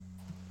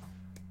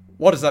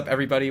What is up,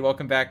 everybody?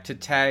 Welcome back to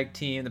Tag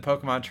Team, the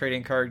Pokemon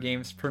Trading Card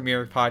Game's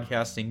premier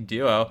podcasting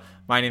duo.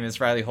 My name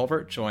is Riley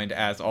Holbert, joined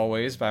as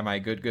always by my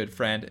good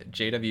friend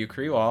JW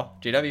Kriwall.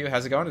 JW,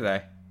 how's it going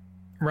today?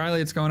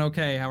 Riley, it's going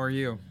okay. How are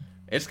you?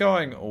 It's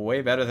going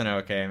way better than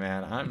okay,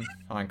 man. I'm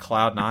on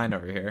cloud nine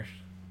over here.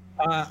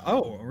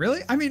 Oh,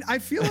 really? I mean, I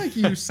feel like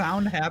you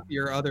sound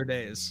happier other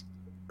days.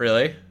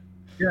 Really?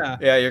 Yeah.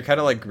 Yeah, you're kind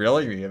of like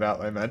grilling me about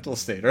my mental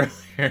state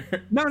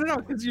earlier. No,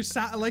 because you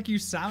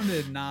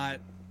sounded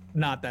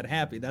not that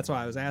happy. That's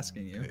why I was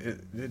asking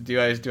you. Do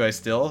I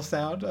still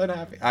sound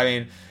unhappy? I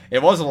mean,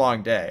 it was a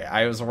long day.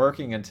 I was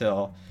working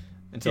until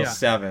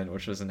 7,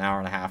 which was an hour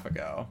and a half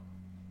ago.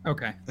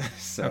 Okay.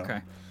 So.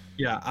 Okay.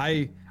 Yeah,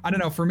 I don't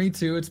know. For me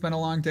too, it's been a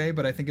long day,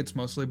 but I think it's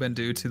mostly been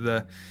due to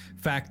the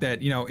fact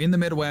that, in the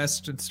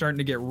Midwest, it's starting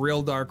to get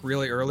real dark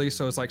really early.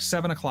 So it's like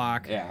 7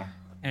 o'clock. Yeah.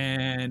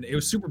 And it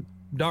was super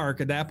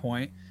dark at that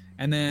point.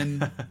 And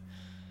then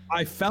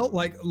I felt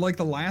like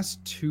the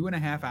last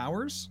 2.5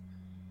 hours,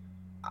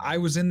 I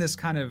was in this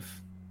kind of,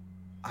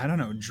 I don't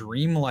know,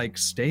 dream-like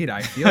state.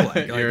 I feel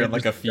like you're in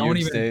like a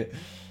fugue state.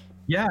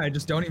 Yeah, I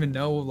just don't even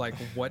know like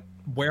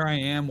where I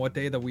am, what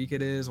day of the week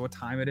it is, what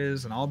time it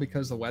is, and all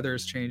because the weather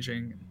is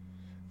changing.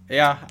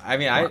 Yeah, I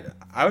mean,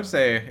 I would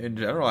say in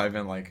general I've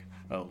been like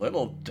a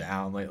little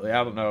down lately.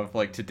 I don't know if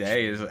like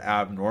today is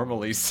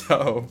abnormally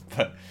so,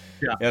 but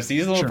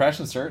seasonal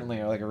depression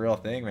certainly are like a real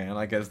thing, man.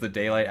 Like as the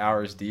daylight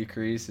hours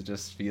decrease, it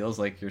just feels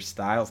like your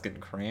style's getting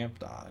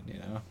cramped on,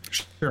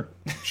 Sure.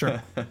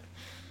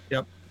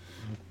 Yep.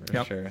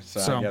 Sure.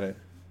 So I get it.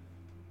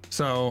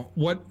 So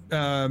what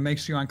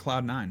makes you on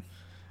cloud nine?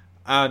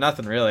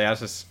 Nothing really. I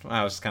was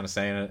just kind of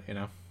saying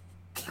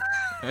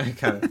it,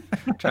 kind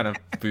of trying to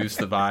boost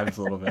the vibes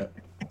a little bit.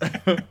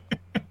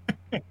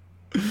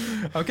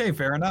 Okay,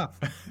 fair enough.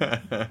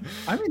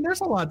 I mean,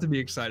 there's a lot to be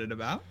excited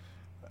about.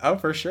 Oh,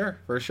 for sure.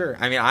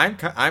 I mean,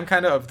 I'm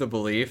kind of the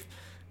belief,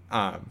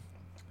 and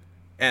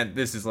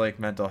this is like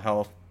mental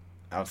health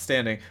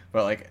outstanding,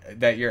 but like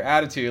that your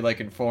attitude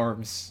like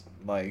informs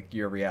like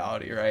your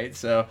reality, right?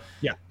 So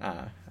yeah,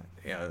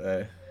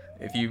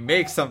 if you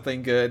make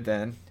something good,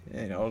 then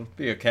it'll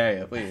be okay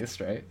at least,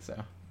 right?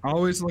 So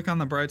always look on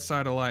the bright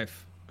side of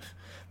life.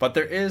 But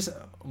there is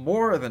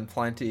more than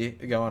plenty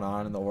going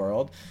on in the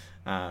world.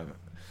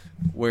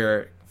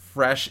 We're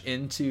fresh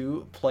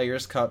into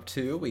Players Cup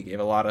 2. We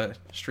gave a lot of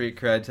street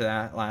cred to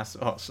that last.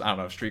 Well, I don't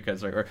know if street cred's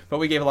the right word, but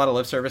we gave a lot of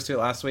lip service to it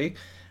last week.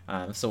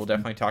 So we'll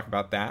definitely talk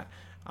about that.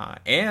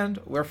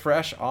 And we're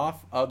fresh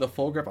off of the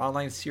Full Grip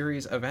Online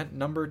Series event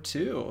number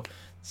 2.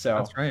 So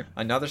that's right.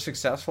 Another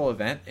successful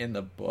event in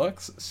the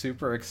books.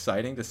 Super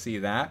exciting to see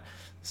that.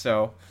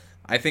 So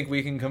I think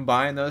we can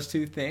combine those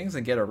two things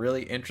and get a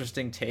really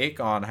interesting take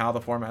on how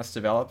the format's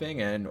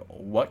developing and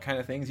what kind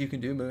of things you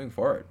can do moving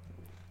forward.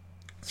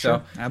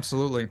 Sure, so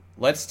absolutely.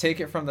 Let's take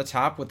it from the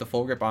top with the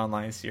Full Grip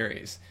Online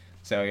series.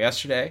 So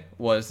yesterday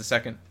was the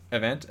second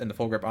event in the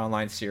Full Grip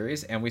Online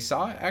series, and we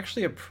saw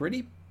actually a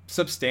pretty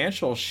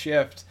substantial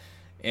shift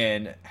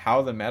in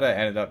how the meta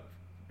ended up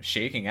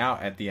shaking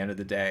out at the end of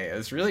the day. It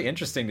was really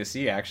interesting to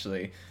see,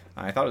 actually.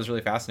 I thought it was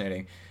really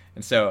fascinating.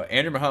 And so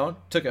Andrew Mahone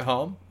took it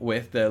home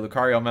with the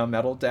Lucario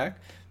Melmetal deck.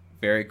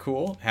 Very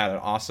cool. Had an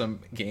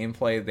awesome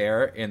gameplay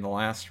there in the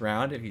last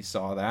round, if you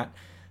saw that.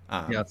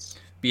 Yes.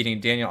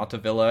 Beating Daniel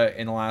Altavilla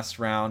in the last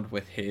round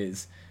with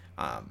his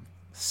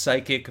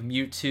Psychic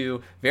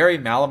Mewtwo. Very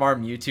Malamar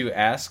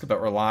Mewtwo-esque,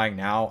 but relying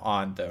now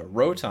on the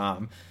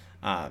Rotom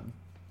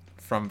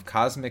from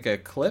Cosmic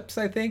Eclipse,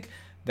 I think,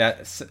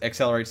 that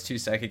accelerates 2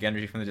 Psychic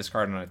Energy from the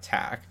discard on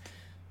attack.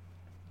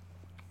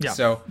 Yeah,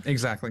 so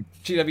exactly.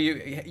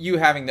 GW, you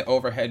having the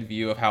overhead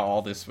view of how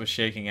all this was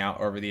shaking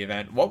out over the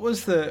event, what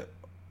was the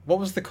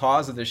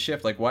cause of the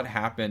shift? Like, what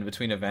happened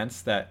between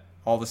events that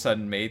all of a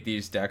sudden made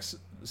these decks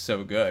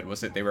so good?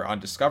 Was it they were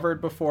undiscovered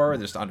before,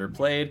 just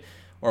underplayed,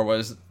 or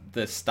was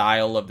the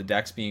style of the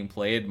decks being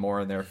played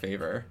more in their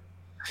favor?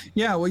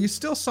 Yeah, well, you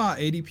still saw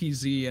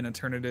ADPZ and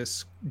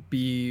Eternatus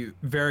be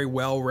very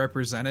well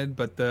represented,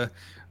 but the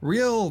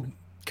real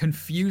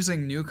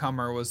confusing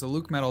newcomer was the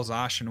Luke Metals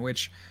Zacian,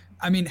 which,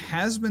 I mean,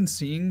 has been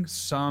seeing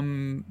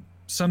some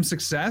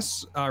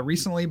success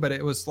recently, but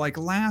it was like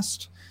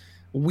last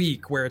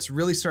week where it's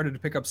really started to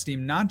pick up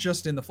steam, not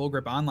just in the Full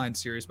Grip Online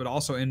series, but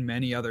also in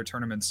many other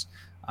tournaments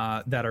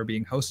that are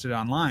being hosted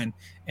online.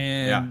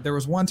 And there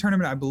was one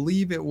tournament, I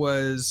believe it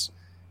was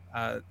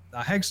a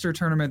Hegster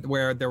tournament,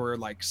 where there were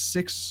like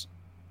 6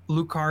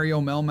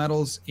 Lucario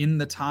Melmetals in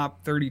the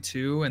top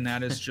 32, and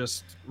that is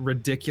just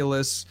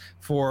ridiculous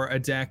for a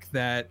deck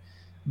that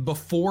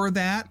before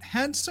that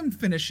had some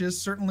finishes,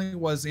 certainly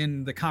was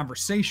in the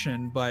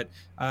conversation, but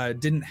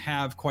didn't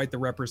have quite the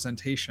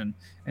representation.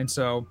 And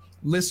so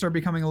lists are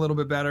becoming a little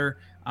bit better.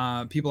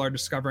 People are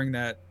discovering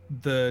that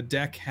the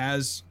deck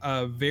has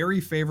a very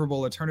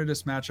favorable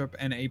Eternatus matchup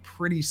and a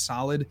pretty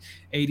solid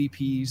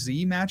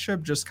ADP-Z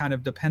matchup, just kind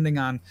of depending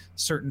on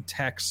certain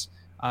techs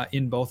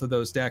in both of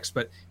those decks.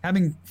 But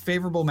having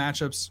favorable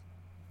matchups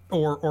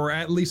or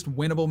at least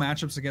winnable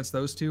matchups against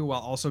those two, while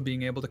also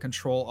being able to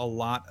control a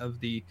lot of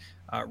the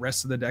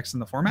rest of the decks in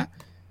the format,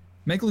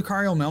 make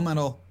Lucario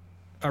Melmetal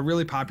a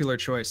really popular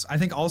choice. I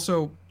think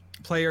also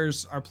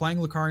players are playing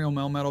Lucario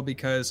Melmetal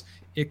because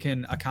it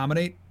can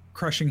accommodate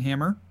Crushing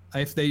Hammer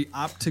if they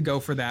opt to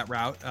go for that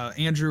route.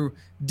 Andrew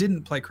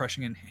didn't play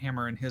Crushing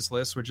Hammer in his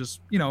list, which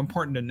is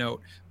important to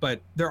note. But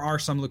there are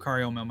some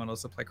Lucario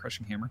Melmetals that play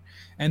Crushing Hammer,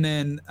 and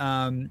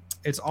then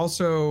it's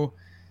also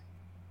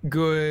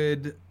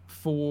good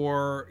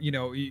for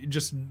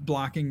just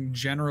blocking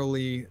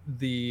generally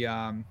the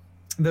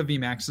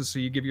VMAXs, so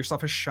you give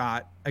yourself a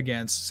shot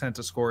against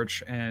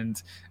Centiskorch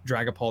and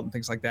Dragapult and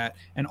things like that.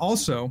 And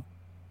also,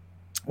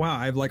 wow,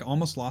 I've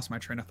almost lost my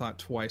train of thought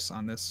twice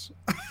on this.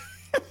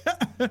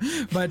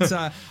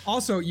 But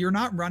also, you're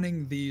not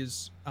running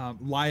these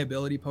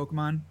liability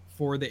Pokemon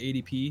for the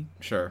ADP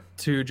Sure.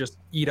 to just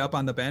eat up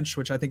on the bench,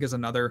 which I think is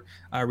another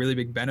really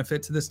big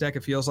benefit to this deck.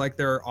 It feels like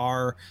there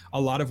are a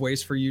lot of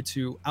ways for you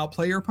to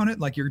outplay your opponent.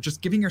 Like, you're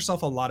just giving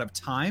yourself a lot of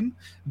time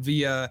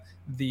via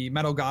the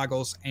Metal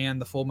Goggles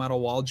and the Full Metal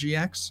Wall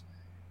GX.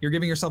 You're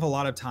giving yourself a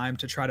lot of time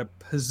to try to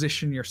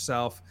position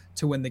yourself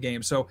to win the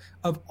game. So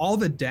of all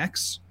the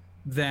decks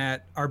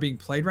that are being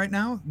played right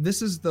now,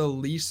 this is the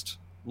least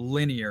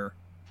linear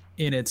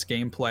in its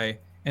gameplay,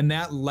 and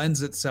that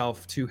lends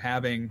itself to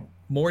having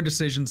more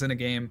decisions in a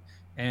game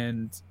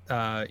and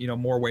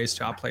more ways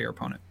to outplay your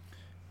opponent.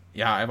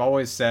 Yeah, I've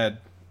always said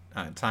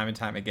time and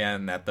time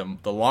again that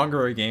the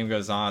longer a game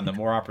goes on, the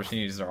more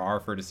opportunities there are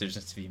for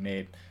decisions to be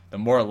made, the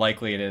more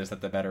likely it is that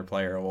the better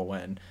player will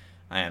win.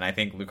 And I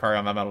think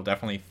Lucario Melmetal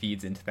definitely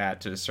feeds into that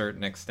to a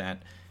certain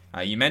extent.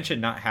 You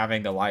mentioned not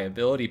having the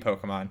liability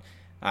Pokemon.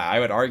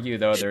 I would argue,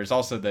 though, there's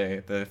also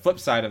the flip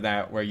side of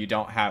that, where you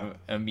don't have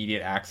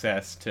immediate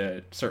access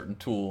to certain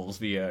tools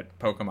via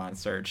Pokemon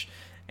search.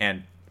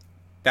 And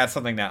that's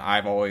something that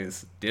I've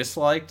always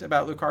disliked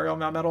about Lucario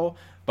Melmetal,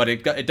 but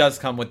it does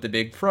come with the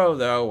big pro,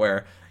 though,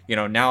 where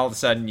now all of a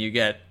sudden you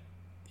get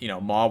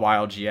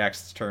Mawile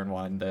GX turn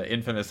 1, the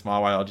infamous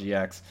Mawile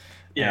GX,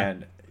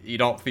 and you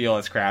don't feel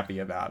as crappy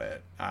about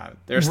it.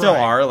 There still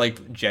are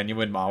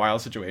genuine Mawile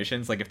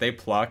situations, like if they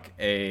pluck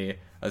a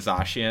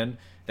Zacian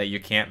that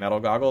you can't Metal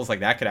Goggles,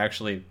 that could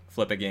actually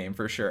flip a game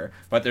for sure.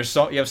 But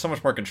you have so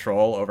much more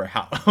control over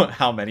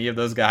how many of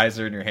those guys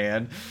are in your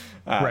hand.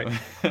 Right.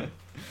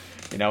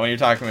 When you're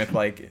talking with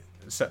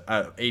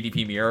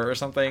ADP Mirror or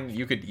something,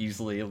 you could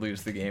easily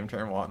lose the game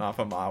turn 1 off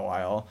a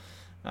Mawile.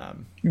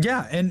 And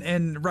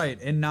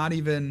not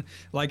even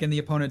and the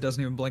opponent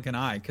doesn't even blink an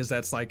eye, because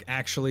that's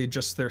actually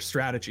just their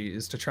strategy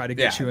is to try to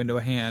get you into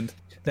a hand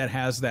that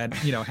has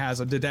has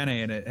a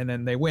Dedenne in it, and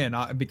then they win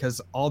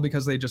because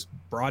they just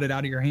brought it out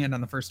of your hand on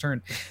the first turn.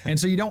 And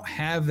so you don't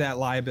have that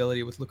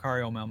liability with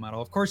Lucario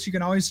Melmetal. Of course, you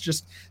can always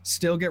just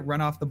still get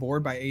run off the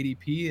board by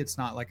ADP. It's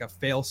not a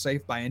fail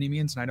safe by any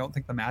means, and I don't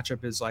think the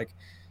matchup is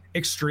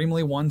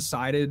extremely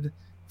one-sided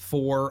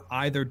for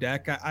either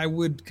deck. I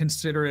would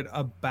consider it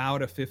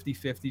about a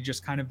 50-50,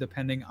 just kind of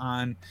depending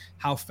on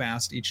how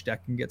fast each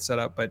deck can get set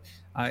up. But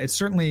it's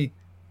certainly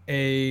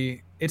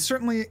a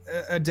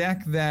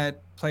deck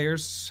that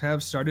players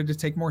have started to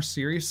take more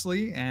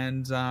seriously,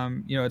 and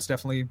it's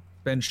definitely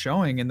been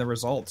showing in the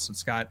results.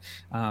 It's got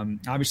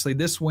obviously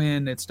this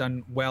win. It's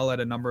done well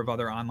at a number of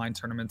other online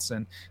tournaments,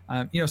 and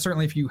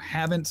certainly if you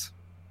haven't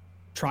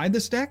tried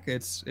this deck,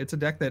 it's a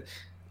deck that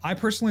I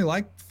personally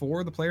like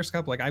for the Players'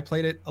 Cup. I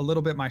played it a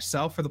little bit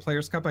myself for the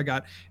Players' Cup. I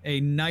got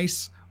a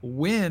nice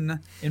win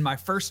in my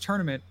first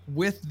tournament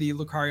with the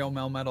Lucario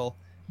Melmetal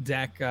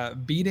deck,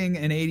 beating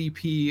an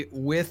ADP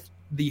with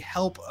the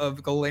help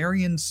of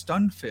Galarian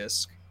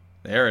Stunfisk.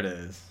 There it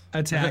is.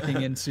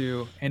 Attacking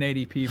into an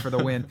ADP for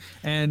the win.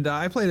 And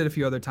I played it a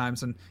few other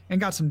times and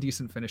got some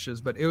decent finishes,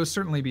 but it would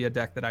certainly be a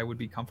deck that I would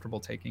be comfortable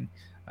taking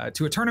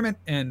to a tournament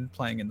and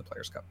playing in the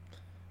Players' Cup.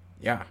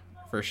 Yeah,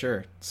 for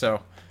sure.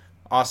 So,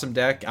 awesome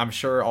deck. I'm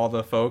sure all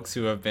the folks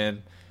who have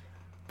been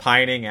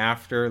pining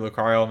after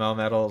Lucario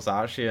Melmetal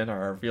Zacian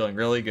are feeling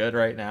really good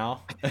right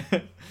now.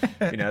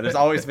 There's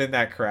always been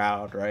that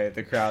crowd, right?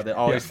 The crowd that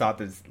always thought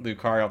that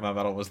Lucario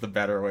Melmetal was the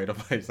better way to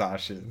play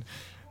Zacian.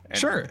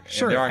 Sure,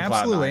 they're on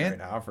absolutely. Cloud9 right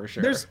now, for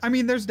sure.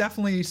 There's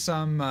definitely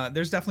some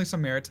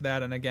merit to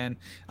that. And again,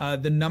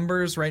 the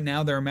numbers right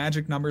now, there are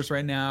magic numbers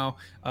right now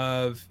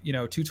of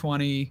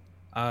 220,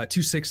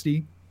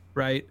 260,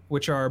 right,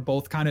 which are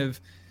both kind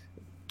of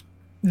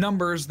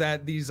numbers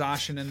that the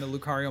Zacian and the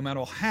Lucario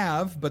Metal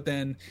have, but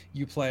then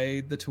you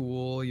play the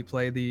tool, you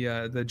play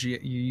you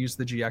use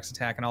the GX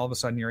attack, and all of a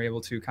sudden you're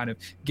able to kind of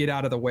get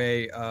out of the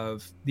way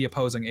of the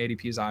opposing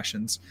ADP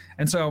Zacians.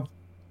 And so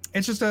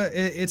it's just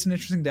it's an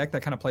interesting deck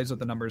that kind of plays with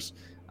the numbers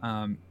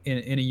in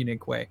a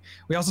unique way.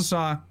 We also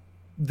saw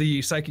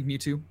the Psychic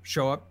Mewtwo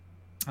show up.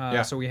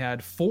 So we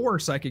had 4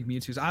 Psychic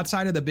Mewtwo's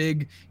outside of the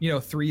big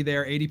 3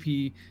 there,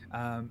 ADP,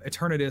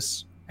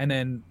 Eternatus, and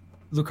then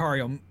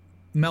Lucario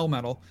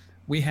Melmetal.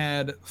 We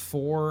had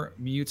 4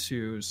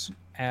 Psychic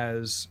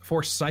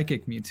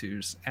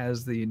Mewtwo's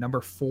as the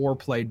number 4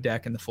 played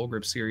deck in the Full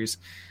Grip series,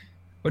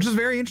 which is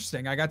very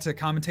interesting. I got to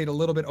commentate a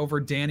little bit over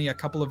Danny a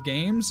couple of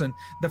games, and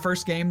the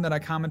first game that I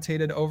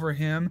commentated over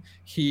him,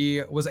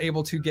 he was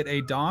able to get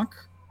a donk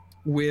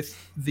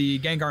with the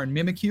Gengar and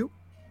Mimikyu,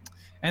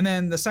 And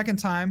then the second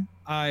time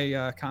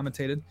I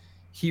commentated,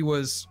 he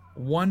was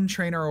one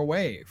trainer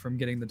away from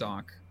getting the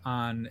donk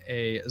on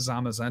a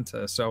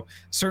Zamazenta. So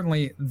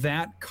certainly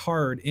that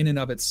card in and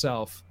of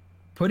itself,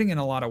 putting in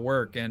a lot of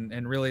work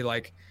and really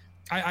like,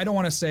 I don't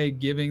want to say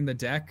giving the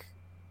deck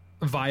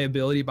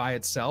viability by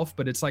itself,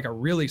 but it's like a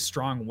really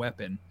strong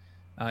weapon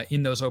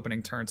in those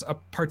opening turns,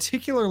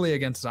 particularly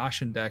against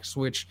Zacian decks,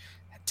 which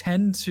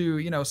tend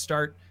to,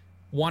 start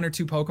one or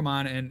two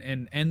Pokemon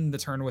and end the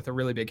turn with a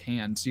really big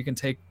hand. So you can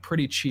take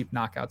pretty cheap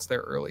knockouts there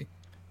early.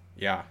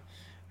 Yeah.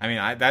 I mean,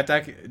 that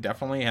deck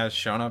definitely has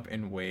shown up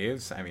in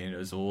waves. I mean,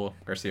 Azul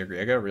Garcia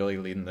Griega really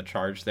leading the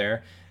charge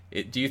there.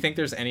 Do you think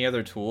there's any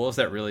other tools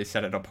that really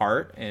set it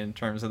apart in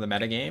terms of the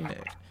metagame?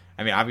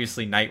 I mean,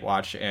 obviously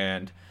Nightwatch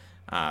and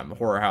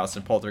Horror House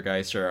and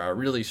Poltergeist are a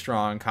really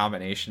strong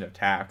combination of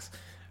attacks.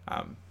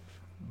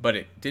 But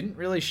it didn't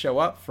really show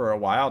up for a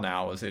while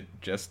now. Was it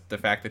just the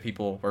fact that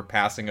people were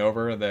passing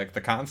over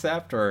the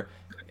concept, or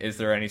is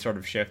there any sort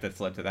of shift that's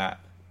led to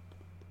that?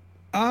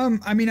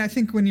 I mean, I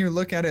think when you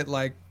look at it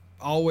like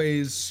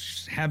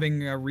always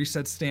having a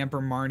reset stamp or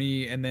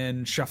Marnie and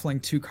then shuffling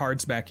two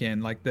cards back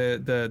in, like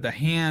the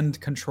hand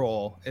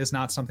control is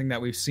not something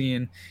that we've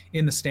seen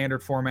in the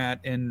standard format,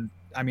 and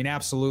I mean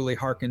absolutely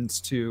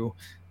harkens to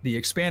the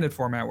expanded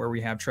format where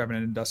we have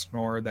Trevenant and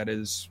Dusknoir that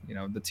is,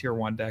 the tier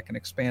 1 deck and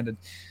expanded.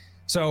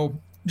 So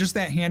just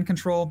that hand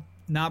control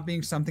not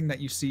being something that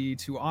you see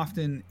too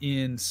often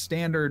in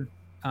standard,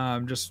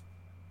 just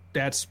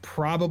that's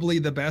probably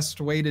the best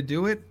way to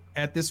do it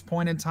at this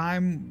point in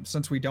time,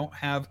 since we don't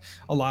have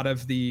a lot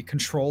of the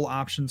control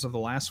options of the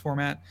last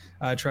format.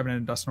 Trevenant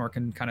and Dusknoir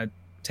can kind of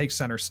take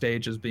center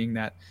stage as being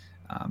that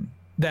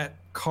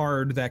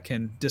card that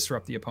can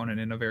disrupt the opponent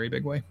in a very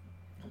big way.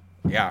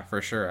 Yeah,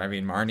 for sure. I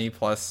mean, Marnie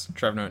plus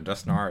Trevenant and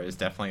Dusknoir is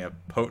definitely a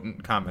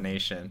potent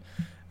combination.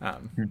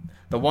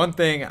 The one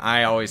thing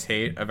I always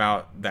hate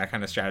about that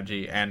kind of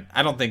strategy, and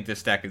I don't think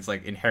this deck is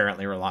like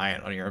inherently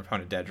reliant on your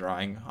opponent dead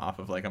drawing off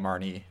of like a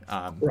Marnie,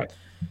 right.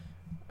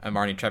 A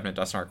Marnie Trevenant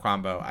Dusknoir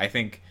combo. I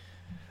think,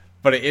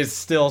 but it is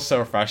still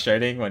so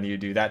frustrating when you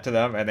do that to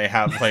them and they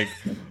have like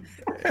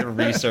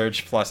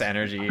research plus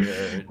energy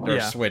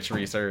or switch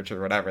research or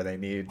whatever they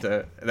need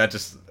to. That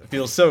just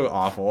feels so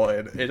awful.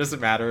 It doesn't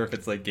matter if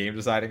it's like game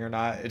deciding or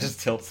not. It just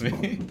tilts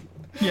me.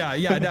 Yeah,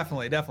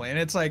 definitely. And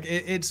it's like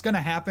it's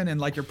gonna happen, and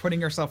like you're putting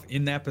yourself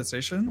in that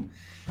position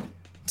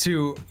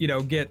to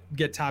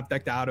get top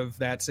decked out of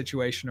that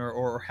situation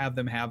or have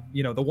them have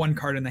the one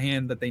card in the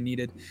hand that they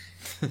needed.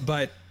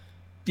 But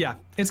yeah,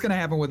 it's gonna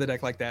happen with a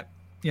deck like that.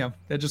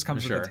 That just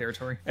comes with the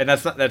territory. And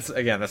that's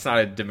not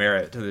a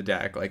demerit to the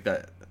deck. Like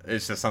that,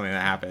 it's just something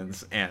that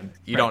happens, and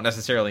you don't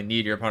necessarily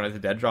need your opponent to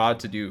dead draw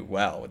to do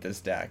well with this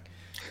deck.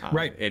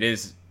 Right. It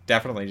is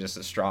definitely just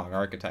a strong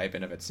archetype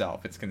in of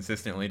itself. It's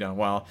consistently done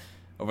well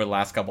over the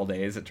last couple of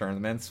days at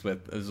tournaments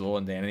with Azul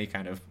and Danity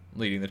kind of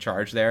leading the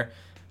charge there.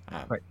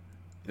 Right.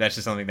 That's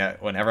just something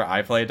that whenever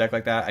I play a deck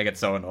like that, I get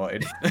so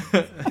annoyed.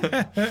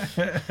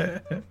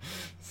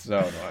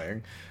 So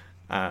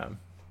annoying.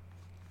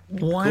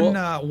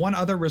 One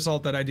other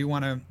result that I do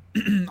want to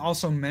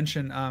also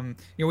mention,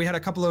 we had a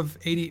couple of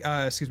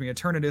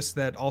Eternatus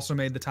that also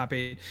made the top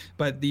 8,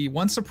 but the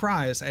one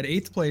surprise at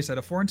 8th place at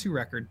a 4-2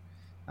 record,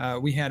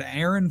 we had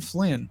Aaron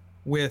Flynn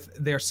with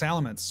their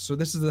Salamence. So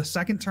this is the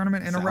second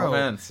tournament in a row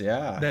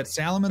that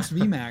Salamence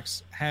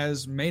VMAX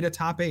has made a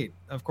top 8.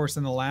 Of course,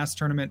 in the last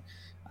tournament,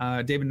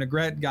 David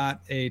Negrete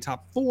got a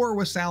top 4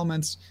 with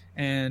Salamence,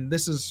 and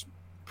this is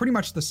pretty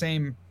much the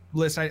same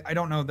list. I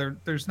don't know,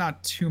 there's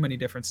not too many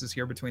differences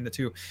here between the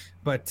two,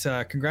 but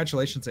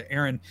congratulations to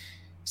Aaron.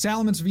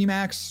 Salamence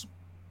VMAX,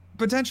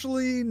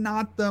 potentially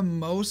not the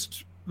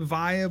most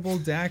viable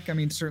deck. I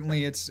mean,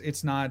 certainly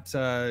it's not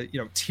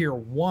tier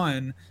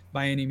 1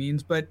 by any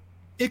means, but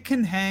it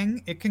can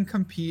hang, it can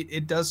compete,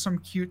 it does some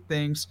cute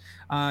things,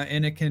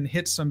 and it can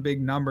hit some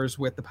big numbers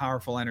with the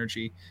powerful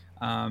energy.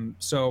 I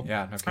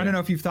don't know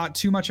if you've thought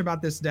too much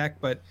about this deck,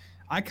 but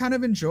I kind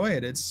of enjoy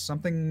it. It's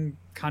something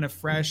kind of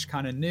fresh,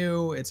 kind of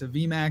new. It's a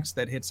VMAX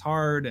that hits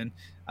hard and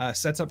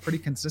sets up pretty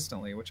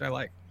consistently, which I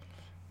like.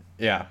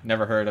 Yeah,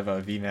 never heard of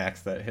a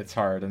VMAX that hits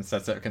hard and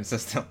sets up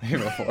consistently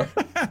before.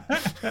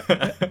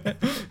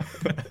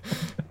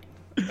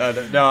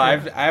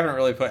 I haven't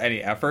really put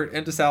any effort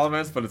into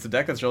Salamence, but it's a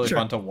deck that's really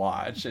fun to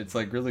watch. It's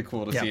like really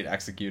cool to see it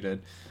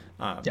executed.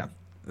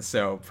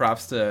 So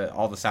props to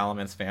all the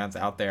Salamence fans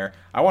out there.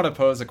 I want to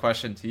pose a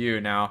question to you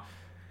now.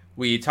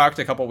 We talked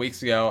a couple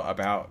weeks ago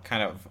about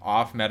kind of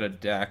off-meta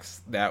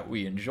decks that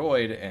we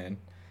enjoyed, and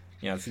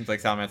it seems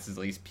like Salamence has at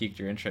least piqued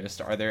your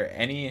interest. Are there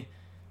any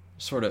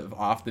sort of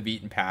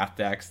off-the-beaten-path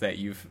decks that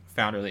you've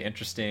found really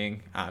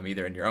interesting,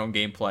 either in your own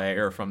gameplay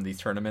or from these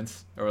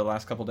tournaments over the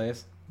last couple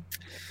days?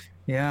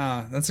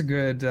 Yeah, that's a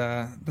good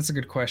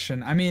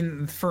question. I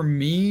mean, for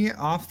me,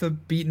 off the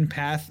beaten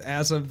path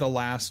as of the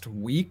last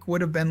week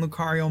would have been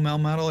Lucario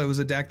Melmetal. It was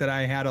a deck that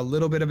I had a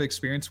little bit of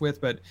experience with,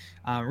 but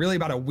really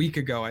about a week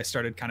ago, I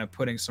started kind of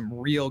putting some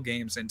real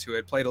games into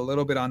it. Played a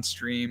little bit on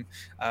stream,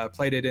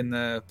 played it in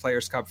the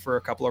Players Cup for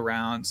a couple of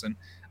rounds, and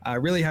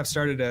really have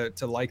started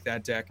to like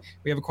that deck.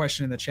 We have a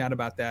question in the chat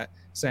about that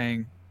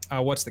saying,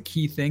 what's the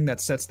key thing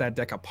that sets that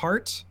deck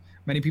apart?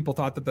 Many people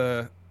thought that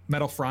the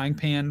Metal Frying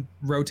Pan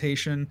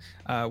rotation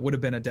would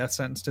have been a death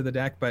sentence to the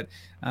deck, but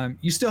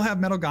you still have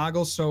Metal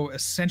Goggles, so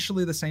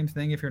essentially the same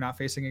thing if you're not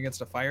facing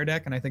against a fire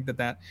deck, and I think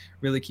that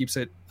really keeps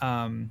it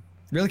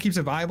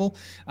viable.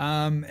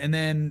 And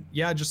then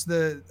just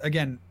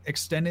again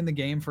extending the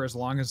game for as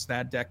long as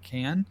that deck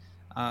can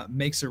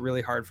makes it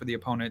really hard for the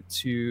opponent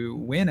to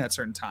win at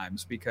certain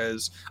times,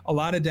 because a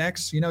lot of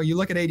decks, you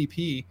look at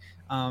ADP,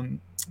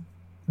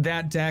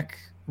 that deck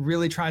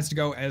really tries to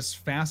go as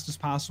fast as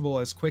possible,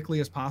 as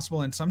quickly as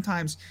possible, and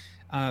sometimes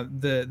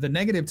the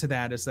negative to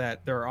that is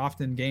that there are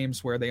often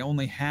games where they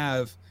only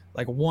have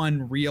like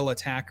one real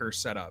attacker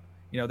set up.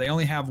 They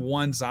only have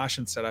one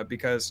Zacian set up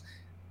because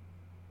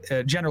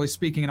generally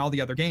speaking, in all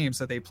the other games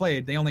that they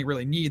played, they only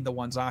really need the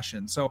one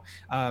Zacian. So,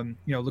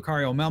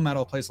 Lucario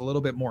Melmetal plays a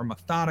little bit more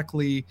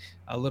methodically,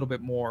 a little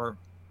bit more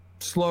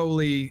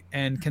slowly,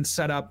 and can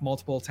set up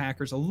multiple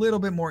attackers a little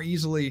bit more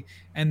easily,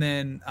 and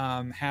then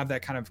have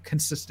that kind of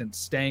consistent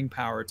staying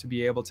power to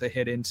be able to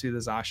hit into the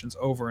Zacians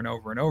over and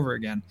over and over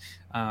again,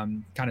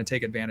 kind of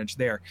take advantage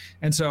there.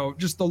 And so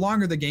just the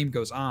longer the game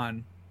goes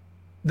on,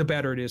 the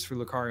better it is for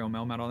Lucario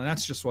Melmetal, and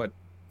that's just what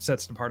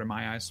sets it apart in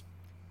my eyes.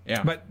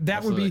 Yeah, but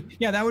that would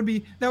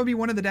be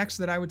one of the decks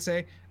that I would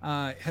say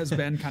has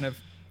been kind of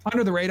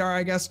under the radar,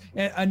 I guess.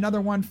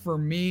 Another one for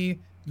me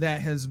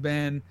that has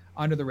been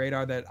under the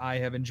radar that I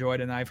have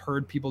enjoyed and I've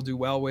heard people do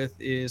well with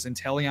is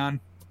Inteleon.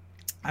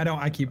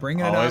 I keep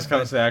bringing it up. Always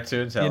comes back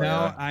to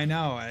Inteleon. I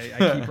know.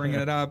 I keep bringing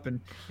it up, and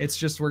it's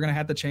just we're gonna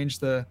have to change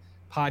the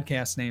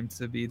podcast name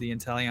to be the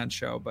Inteleon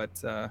Show.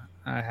 But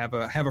I have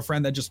a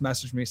friend that just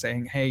messaged me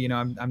saying, hey,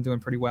 I'm doing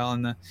pretty well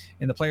in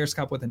the Players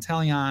Cup with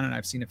Inteleon, and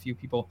I've seen a few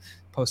people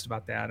post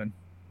about that, and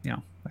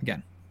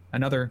again,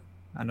 another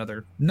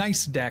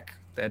nice deck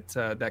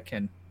that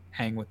can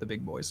hang with the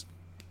big boys.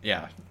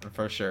 Yeah,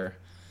 for sure.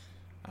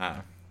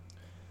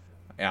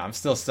 I'm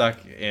still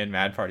stuck in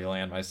Mad Party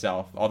Land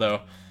myself,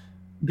 although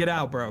get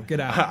out, bro, get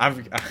out.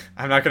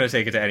 I'm not going to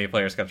take it to any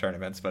Players Cup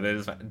tournaments, but it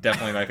is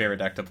definitely my favorite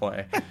deck to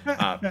play.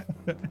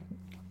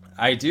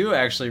 I do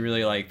actually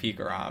really like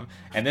Pikarom,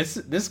 and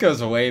this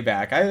goes way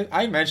back.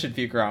 I mentioned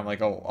Pikarom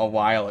like a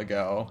while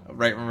ago,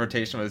 right when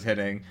rotation was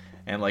hitting,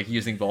 and like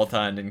using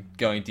Boltund and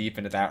going deep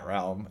into that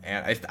realm.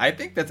 And I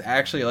think that's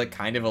actually like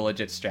kind of a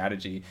legit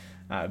strategy.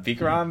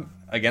 Pikarom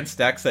against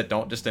decks that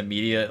don't just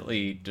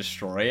immediately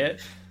destroy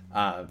it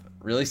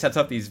really sets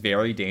up these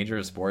very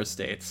dangerous board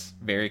states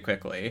very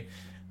quickly.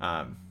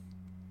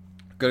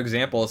 Good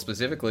example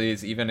specifically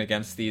is even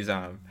against these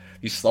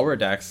slower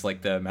decks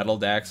like the Metal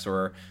decks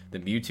or the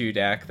Mewtwo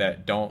deck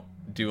that don't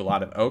do a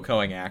lot of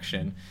OHKOing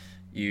action.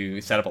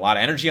 You set up a lot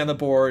of energy on the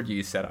board.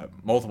 You set up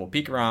multiple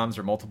Pikaroms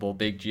or multiple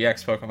big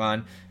GX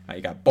Pokemon.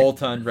 You got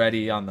Boltund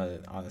ready on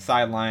the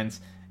sidelines.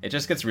 It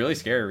just gets really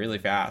scary really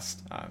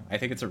fast. I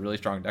think it's a really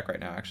strong deck right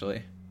now,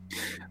 actually.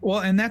 Well,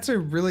 and that's a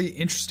really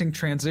interesting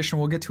transition.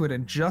 We'll get to it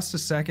in just a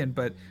second,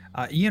 but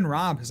Ian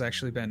Robb has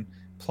actually been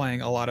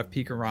playing a lot of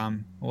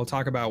Pikarom. We'll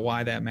talk about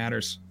why that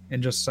matters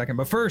in just a second.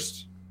 But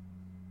first,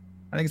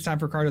 I think it's time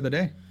for Card of the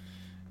Day.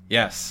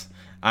 Yes.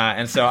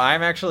 And so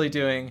I'm actually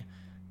doing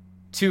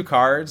 2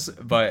 cards,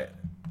 but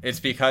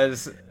it's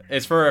because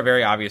it's for a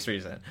very obvious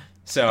reason.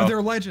 So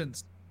they're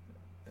legends.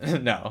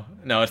 No,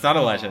 it's not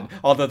a legend.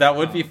 Although that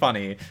would be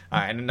funny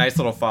and a nice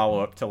little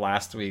follow-up to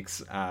last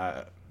week's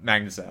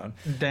Magnezone.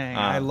 Dang,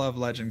 I love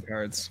legend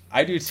cards.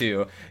 I do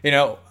too.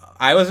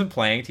 I wasn't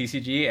playing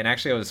TCG, and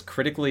actually I was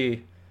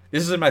critically...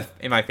 This is in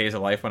my phase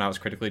of life when I was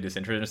critically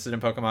disinterested in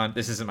Pokemon.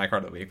 This isn't my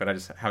card of the week, but I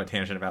just have a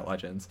tangent about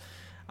Legends.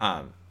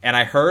 And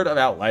I heard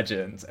about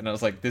Legends, and I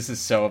was like, this is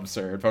so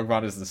absurd.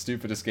 Pokemon is the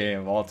stupidest game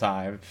of all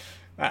time.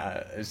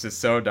 It's just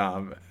so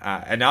dumb.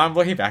 And now I'm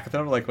looking back at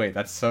them, I'm like, wait,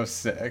 that's so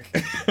sick.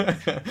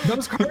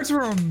 Those cards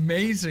were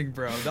amazing,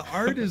 bro. The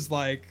art is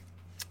like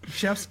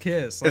chef's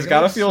kiss. It's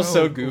gotta feel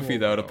so goofy,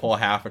 though, to pull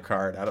half a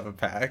card out of a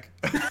pack.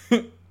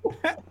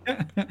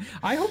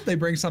 I hope they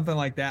bring something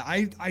like that.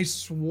 I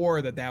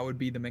swore that would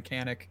be the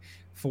mechanic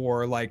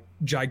for like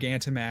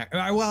Gigantamax.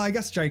 Well, I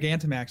guess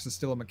Gigantamax is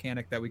still a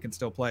mechanic that we can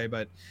still play,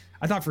 but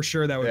I thought for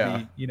sure that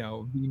would be,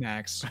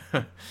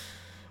 VMAX.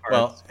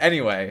 Well,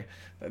 anyway,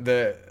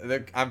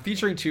 I'm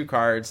featuring 2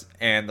 cards,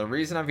 and the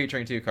reason I'm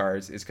featuring 2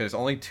 cards is because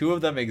only 2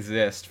 of them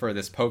exist for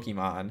this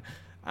Pokemon,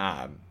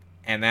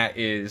 and that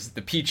is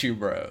the Pichu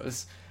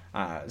Bros.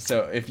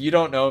 So if you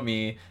don't know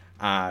me,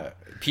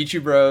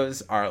 Pichu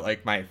Bros are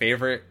like my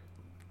favorite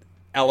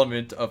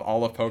element of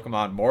all of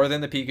Pokemon, more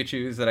than the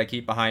Pikachus that I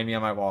keep behind me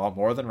on my wall,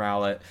 more than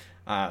Rowlet.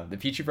 The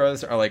Pichu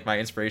Bros are like my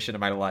inspiration in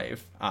my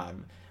life.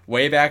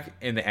 Way back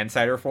in the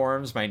Insider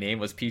forums, my name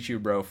was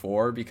Pichu Bro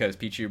 4 because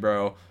Pichu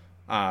Bro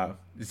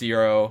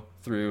 0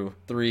 through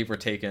 3 were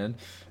taken.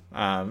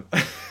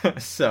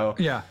 So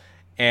yeah.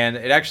 And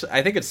it actually,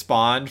 I think it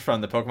spawned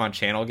from the Pokemon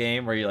Channel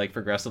game where you like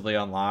progressively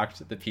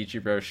unlocked the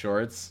Pichu Bro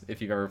shorts,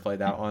 if you've ever played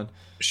that one.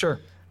 Sure.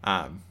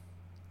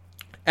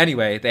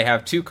 Anyway, they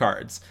have 2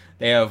 cards.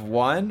 They have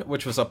one,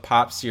 which was a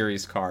Pop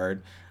Series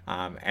card,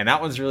 And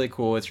that one's really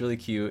cool. It's really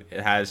cute.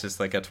 It has just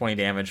like a 20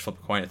 damage flip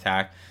a coin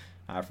attack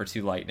for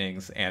 2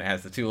 lightnings, and it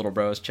has the 2 little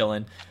bros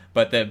chilling.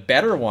 But the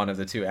better one of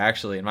the 2,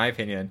 actually, in my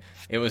opinion,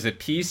 it was a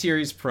P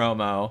Series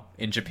promo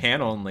in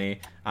Japan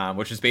only,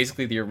 which was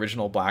basically the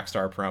original Black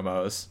Star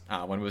promos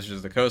when Wizards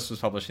of the Coast was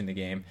publishing the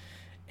game.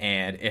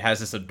 And it has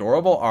this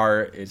adorable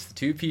art. It's the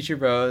 2 Pichu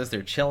Bros.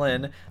 They're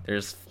chilling.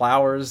 There's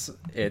flowers.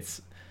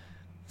 It's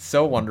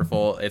so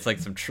wonderful. It's like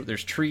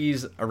there's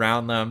trees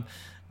around them.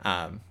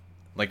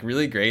 Like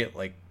really great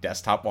like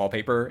desktop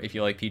wallpaper if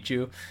you like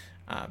Pichu.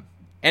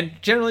 And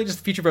generally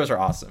just the Pichu Bros are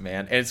awesome,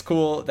 man. And it's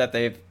cool that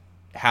they've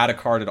had a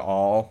card at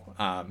all.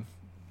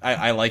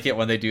 I like it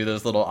when they do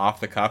those little off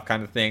the cuff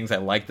kind of things. I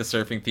like the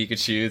surfing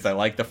Pikachus. I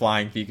like the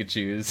flying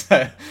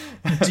Pikachus.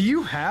 Do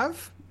you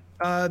have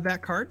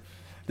that card?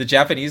 The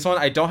Japanese one?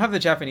 I don't have the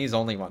Japanese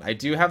only one. I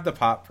do have the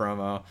Pop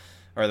promo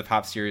or the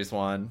Pop Series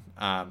one.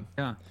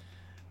 Yeah.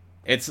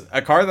 It's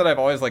a card that I've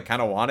always like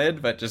kind of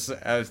wanted, but just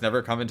has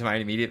never come into my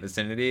immediate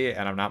vicinity,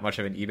 and I'm not much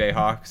of an eBay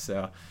hawk,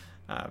 so.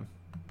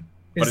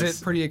 Is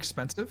it pretty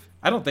expensive?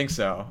 I don't think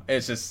so.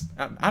 It's just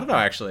I don't know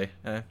actually.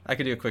 I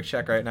could do a quick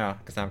check right now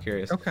because I'm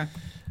curious. Okay.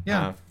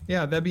 Yeah,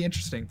 yeah, that'd be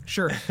interesting.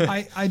 Sure.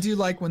 I do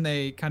like when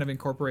they kind of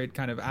incorporate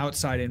kind of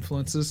outside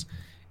influences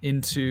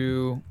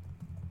into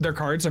their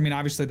cards. I mean,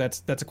 obviously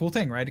that's a cool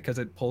thing, right? Because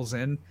it pulls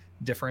in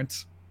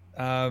different.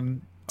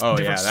 Different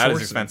that sources.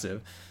 is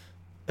expensive.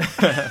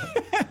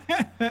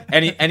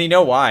 and you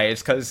know why?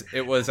 It's because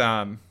it was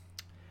a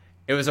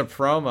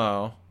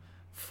promo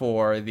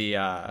for the.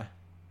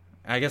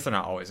 I guess they're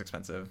not always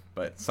expensive,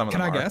 but some of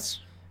them are.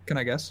 Can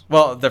I guess?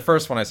 Well, the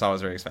first one I saw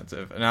was very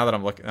expensive. Now that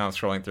I'm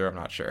scrolling through, I'm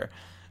not sure.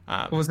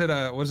 Was it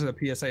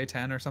a PSA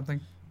 10 or something?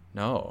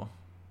 No.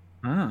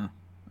 Ah,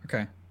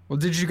 okay. Well,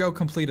 did you go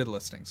completed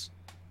listings?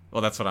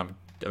 Well, that's what I'm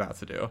about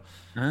to do.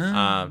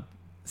 Ah.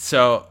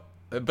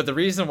 But the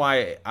reason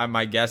why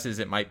my guess is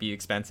it might be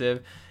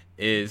expensive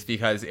is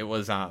because it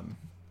was one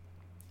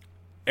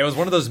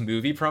of those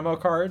movie promo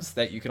cards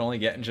that you can only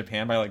get in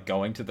Japan by like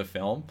going to the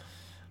film.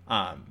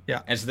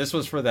 Yeah. And so this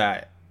was for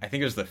that. I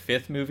think it was the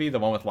 5th movie, the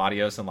one with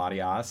Latios and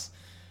Latias.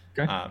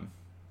 Okay.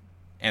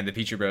 And the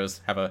Pichu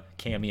Bros have a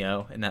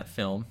cameo in that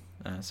film,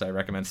 so I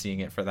recommend seeing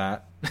it for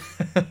that.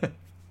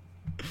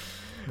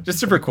 Just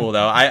super cool,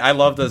 though. I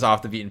love those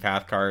off the beaten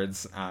path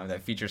cards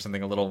that feature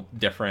something a little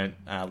different,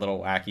 a little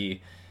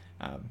wacky.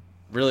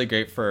 Really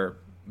great for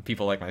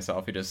people like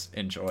myself who just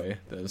enjoy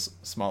those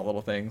small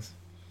little things.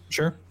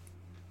 Sure.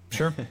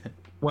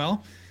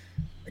 Well,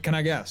 can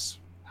I guess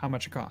how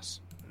much it costs?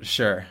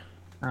 Sure.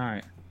 All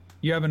right.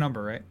 You have a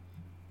number, right?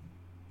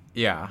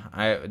 Yeah,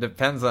 it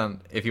depends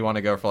on if you want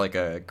to go for like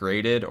a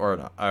graded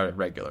or a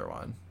regular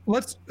one.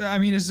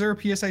 Is there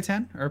a PSA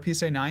 10 or a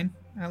PSA 9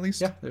 at least?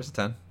 Yeah, there's a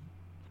 10.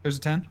 There's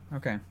a 10?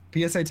 Okay.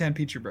 PSA 10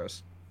 Pichu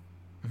Bros.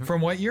 Mm-hmm.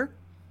 From what year?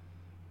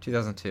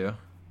 2002.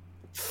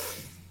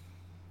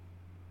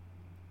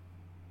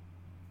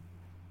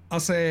 I'll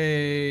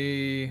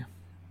say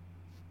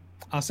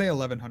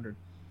 1100.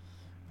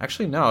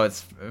 Actually, no,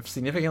 it's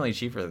significantly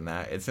cheaper than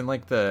that. It's in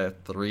like the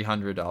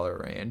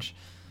 $300 range.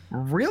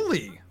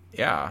 Really?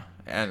 Yeah,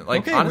 and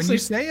like okay, honestly,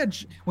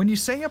 when you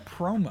say a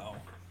promo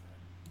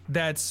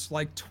that's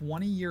like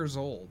 20 years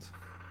old,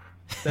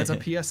 that's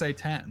a PSA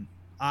 10.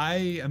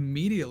 I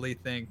immediately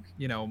think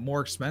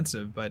more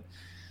expensive, but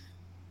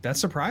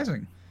that's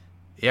surprising.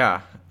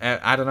 Yeah,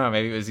 I don't know.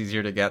 Maybe it was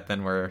easier to get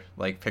than we're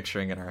like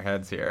picturing in our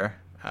heads here.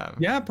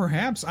 Yeah,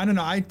 perhaps. I don't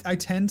know. I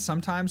tend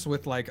sometimes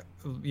with like,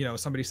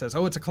 somebody says,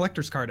 "Oh, it's a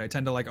collector's card." I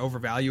tend to like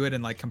overvalue it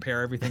and like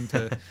compare everything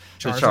to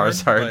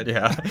Charizard.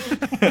 Yeah.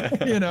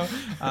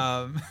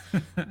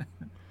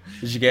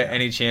 Did you get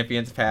any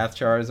Champions Path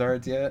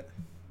Charizards yet?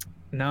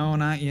 No,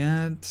 not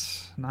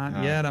yet.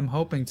 Not yet. I'm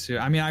hoping to.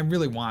 I mean, I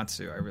really want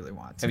to.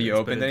 Have you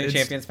opened any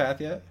Champions Path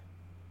yet?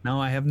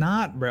 No, I have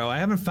not, bro. I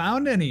haven't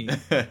found any.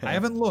 I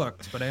haven't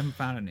looked, but I haven't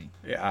found any.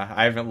 Yeah,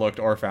 I haven't looked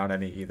or found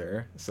any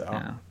either. So.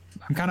 Yeah.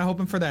 I'm kind of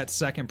hoping for that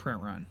second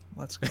print run.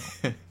 Let's go.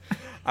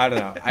 I don't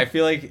know. I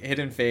feel like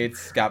Hidden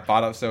Fates got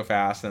bought up so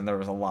fast, and there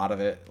was a lot of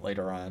it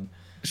later on.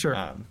 Sure.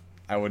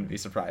 I wouldn't be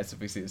surprised if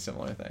we see a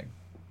similar thing.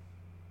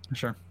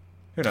 Sure.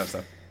 Who knows,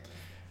 though?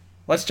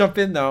 Let's jump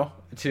in, though,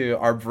 to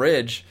our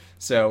bridge.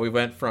 So we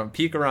went from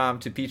Pikarom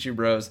to Pichu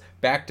Bros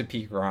back to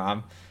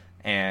Pikarom,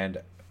 and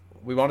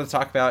we wanted to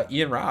talk about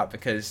Ian Robb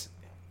because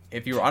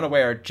if you were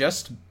unaware,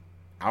 just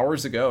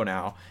hours ago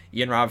now,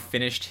 Ian Robb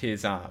finished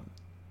his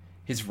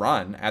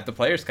run at the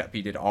Players' Cup.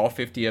 He did all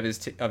 50 of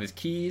his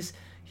keys.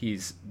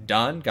 He's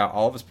done, got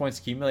all of his points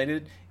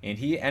accumulated, and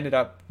he ended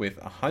up with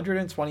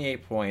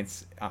 128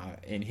 points,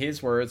 in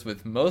his words,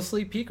 with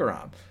mostly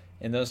Pikarom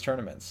in those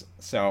tournaments.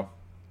 So,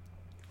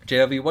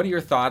 JW, what are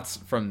your thoughts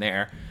from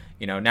there?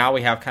 Now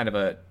we have kind of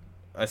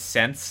a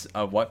sense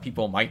of what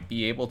people might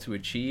be able to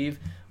achieve,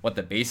 what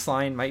the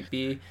baseline might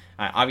be.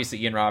 Obviously,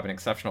 Ian Robb, an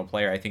exceptional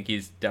player. I think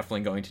he's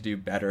definitely going to do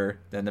better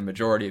than the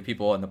majority of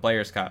people in the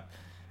Players' Cup.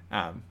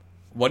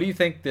 What do you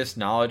think this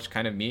knowledge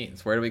kind of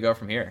means? Where do we go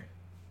from here?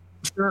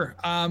 Sure.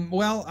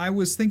 Well, I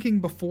was thinking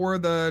before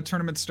the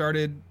tournament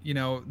started,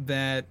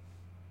 that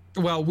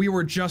Well, we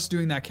were just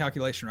doing that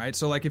calculation, right?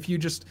 So like if you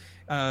just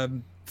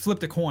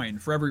flipped a coin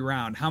for every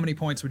round, how many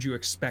points would you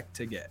expect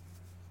to get?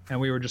 And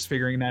we were just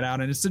figuring that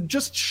out, and it's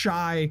just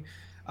shy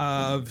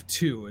of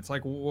 2. It's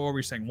like, what were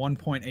we saying,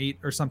 1.8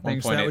 or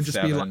something? So that would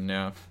just be like,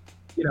 yeah.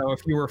 If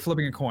you were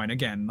flipping a coin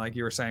again, like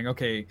you were saying,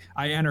 okay,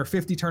 I enter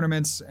 50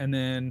 tournaments, and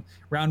then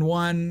round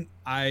 1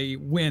 I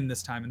win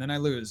this time, and then I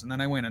lose, and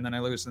then I win, and then I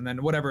lose, and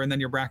then whatever, and then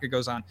your bracket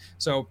goes on.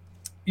 So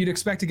you'd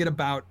expect to get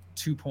about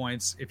 2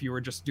 points if you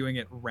were just doing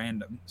it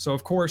random. So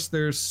of course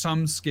there's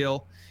some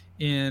skill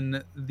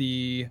in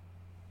the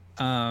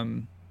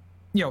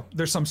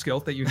there's some skill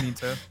that you need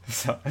to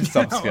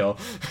some skill.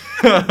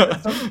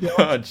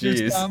 Oh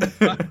jeez.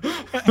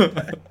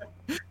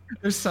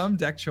 There's some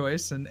deck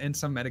choice and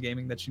some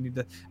metagaming that you need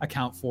to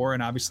account for,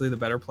 and obviously the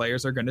better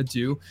players are going to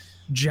do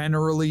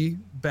generally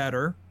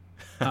better.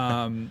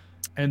 And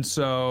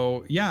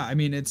so yeah, I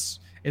mean it's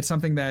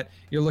something that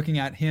you're looking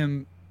at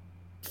him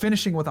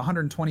finishing with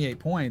 128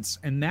 points,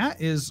 and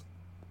that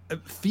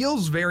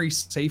feels very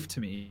safe to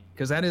me,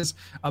 because that is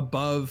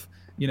above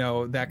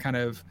that kind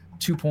of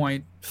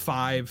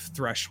 2.5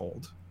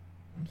 threshold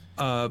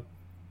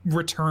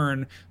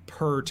return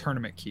per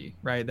tournament key,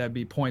 right? That'd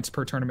be points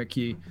per tournament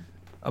key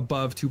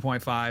above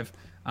 2.5,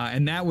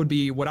 and that would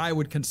be what I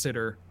would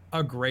consider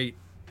a great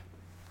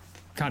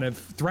kind of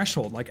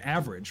threshold, like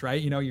average,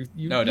 right? You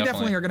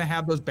definitely are going to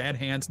have those bad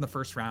hands in the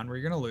first round where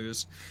you're going to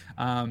lose,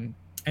 and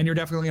you're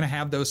definitely going to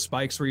have those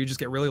spikes where you just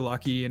get really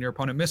lucky and your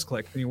opponent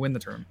misclicked and you win the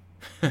turn.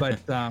 But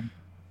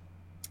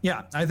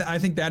yeah, I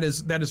think that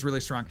is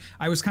really strong.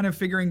 I was kind of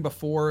figuring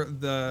before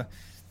the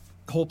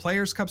whole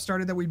Players Cup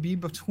started that we'd be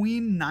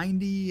between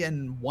 90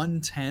 and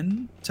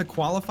 110 to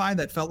qualify.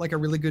 That felt like a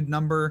really good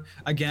number.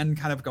 Again,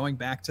 kind of going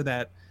back to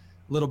that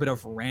little bit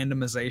of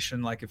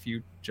randomization. Like if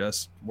you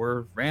just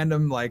were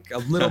random, like a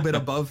little bit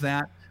above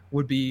that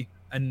would be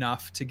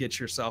enough to get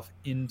yourself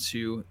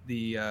into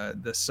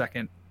the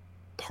second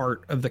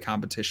part of the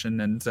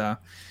competition. And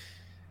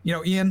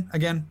Ian,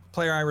 again,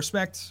 player I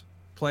respect,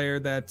 player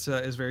that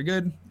is very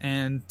good,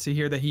 and to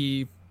hear that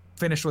he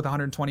finished with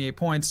 128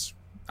 points,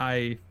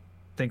 I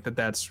think that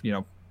that's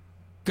going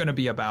to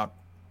be about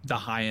the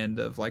high end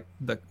of like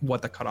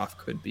what the cutoff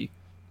could be.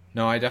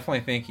 No, I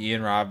definitely think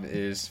Ian Robb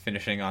is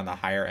finishing on the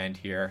higher end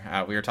here.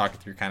 We were talking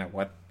through kind of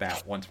what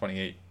that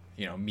 128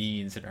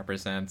 means and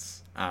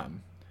represents,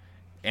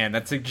 and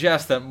that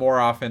suggests that more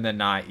often than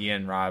not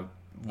Ian Robb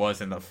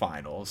was in the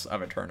finals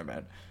of a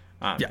tournament.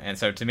 And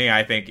so to me,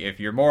 I think if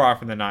you're more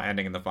often than not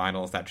ending in the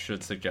finals, that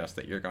should suggest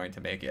that you're going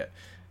to make it.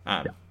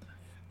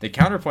 The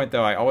counterpoint,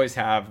 though, I always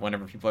have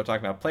whenever people are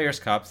talking about Players'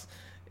 Cups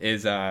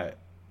is,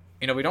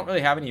 we don't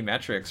really have any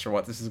metrics for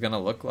what this is going to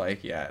look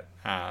like yet.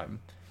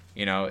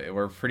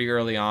 We're pretty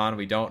early on.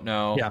 We don't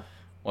know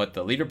what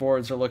the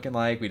leaderboards are looking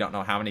like. We don't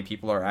know how many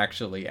people are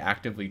actually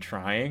actively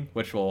trying,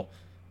 which will,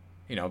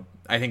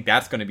 I think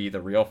that's going to be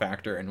the real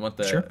factor in what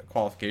the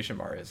qualification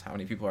bar is, how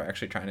many people are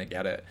actually trying to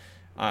get it.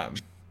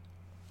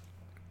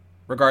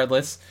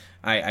 Regardless,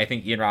 I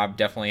think Ian Robb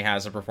definitely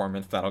has a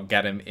performance that'll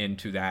get him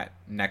into that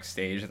next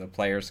stage of the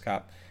Players'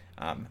 Cup.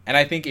 And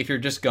I think if you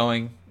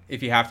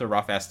have to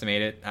rough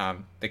estimate it,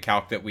 the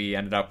calc that we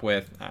ended up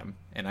with,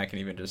 and I can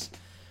even just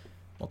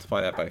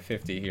multiply that by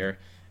 50 here.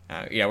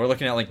 We're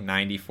looking at like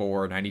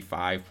 94,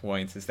 95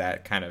 points is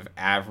that kind of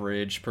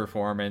average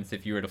performance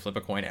if you were to flip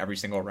a coin every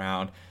single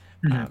round.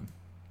 Mm-hmm.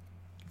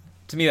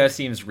 To me, that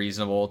seems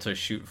reasonable to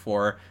shoot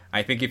for.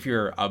 I think if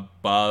you're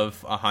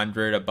above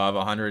 100, above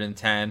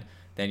 110,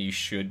 then you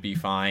should be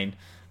fine.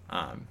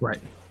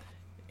 Right.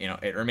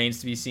 It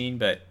remains to be seen,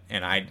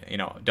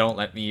 don't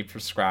let me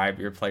prescribe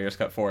your Players'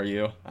 Cup for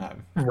you.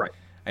 Right.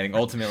 I think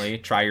ultimately,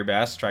 try your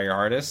best, try your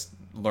hardest,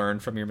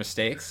 learn from your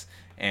mistakes,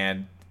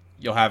 and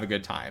you'll have a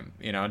good time.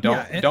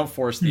 Don't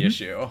force the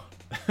issue.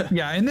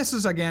 Yeah, and this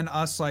is again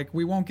us, like,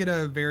 we won't get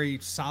a very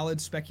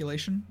solid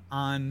speculation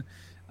on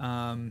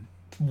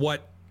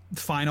what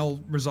final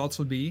results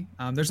would be.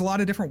 There's a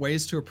lot of different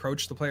ways to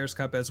approach the Players'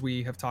 Cup, as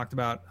we have talked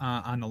about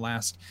on the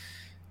last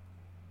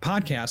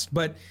podcast,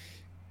 but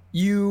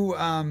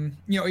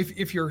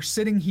if you're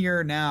sitting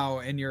here now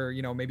and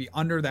you're maybe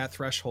under that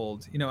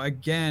threshold,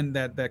 again,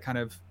 that kind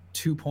of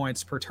 2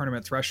 points per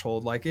tournament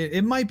threshold, like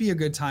it might be a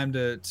good time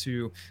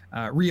to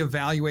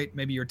reevaluate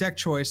maybe your deck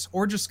choice,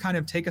 or just kind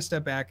of take a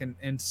step back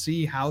and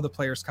see how the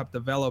Players' Cup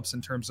develops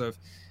in terms of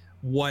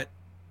what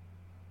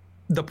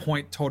the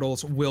point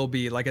totals will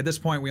be. Like at this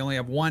point, we only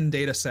have one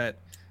data set,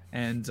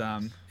 and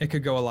it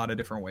could go a lot of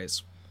different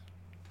ways.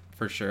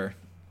 For sure.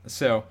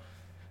 So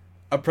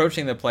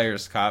approaching the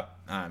Players' Cup,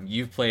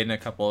 you've played in a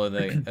couple of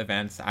the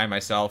events. I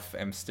myself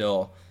am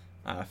still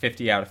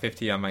 50 out of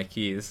 50 on my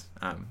keys.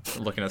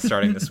 Looking at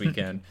starting this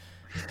weekend.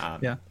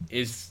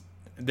 Is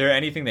there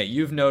anything that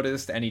you've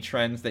noticed, any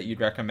trends that you'd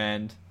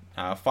recommend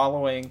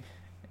following,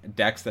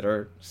 decks that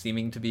are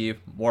seeming to be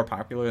more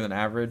popular than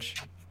average?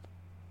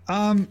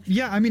 I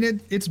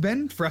mean, it's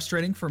been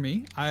frustrating for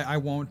me. I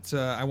won't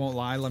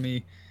lie. Let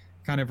me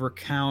kind of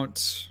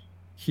recount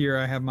here.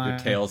 I have my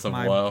Tales of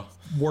Woe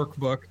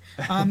workbook.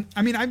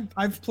 I mean,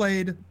 I've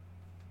played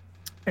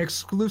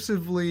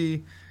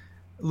exclusively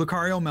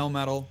Lucario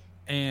Melmetal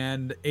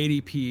and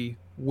ADP,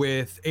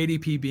 with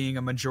ADP being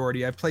a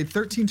majority. I've played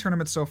 13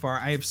 tournaments so far.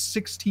 I have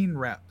 16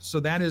 reps. So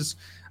that is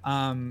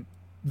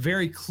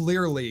very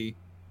clearly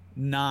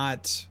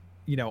not,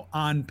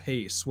 on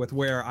pace with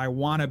where I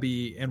want to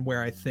be and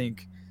where I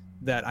think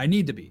that I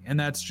need to be. And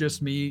that's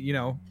just me,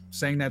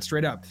 saying that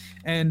straight up.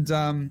 And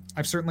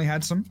I've certainly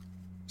had some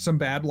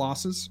bad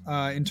losses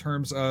in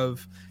terms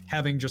of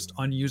having just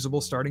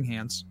unusable starting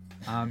hands.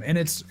 And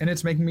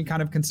it's making me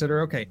kind of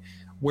consider, okay,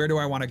 where do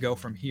I want to go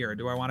from here?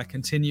 Do I want to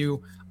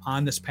continue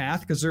on this path?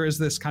 Because there is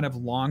this kind of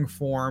long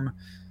form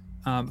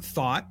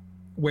thought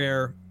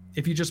where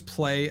if you just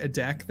play a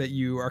deck that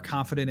you are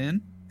confident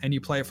in and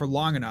you play it for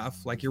long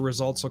enough, like your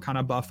results will kind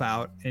of buff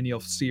out and you'll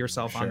see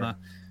yourself on the,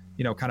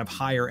 kind of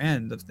higher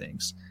end of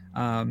things.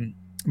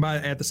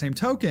 But at the same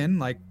token,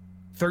 like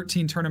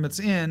 13 tournaments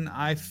in,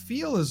 I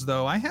feel as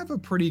though I have a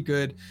pretty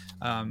good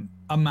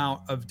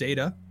amount of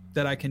data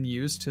that I can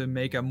use to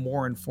make a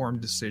more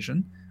informed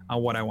decision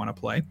on what I want to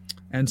play.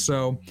 And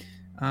so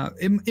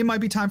it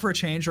might be time for a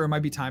change, or it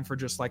might be time for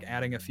just like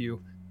adding a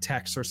few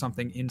techs or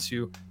something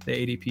into the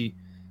ADP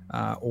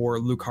or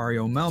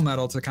Lucario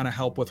Melmetal to kind of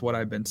help with what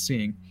I've been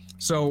seeing.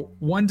 So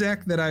one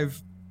deck that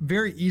I've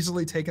very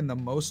easily taken the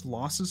most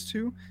losses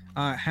to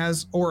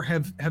have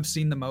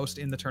seen the most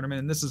in the tournament,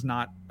 and this is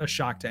not a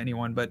shock to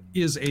anyone, but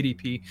is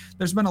ADP.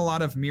 There's been a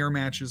lot of mirror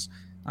matches.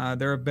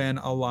 There have been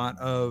a lot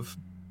of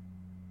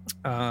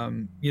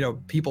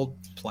people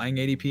playing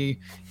ADP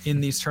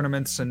in these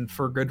tournaments, and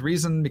for good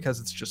reason, because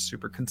it's just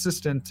super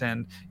consistent.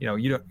 And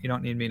you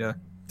don't need me to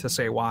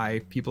say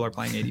why people are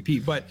playing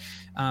ADP, but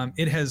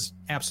it has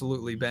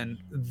absolutely been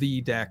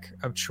the deck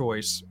of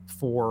choice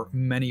for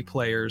many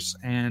players,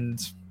 and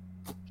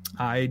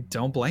I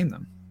don't blame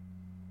them.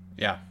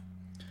 Yeah.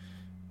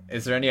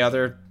 Is there any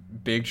other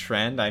big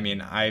trend? I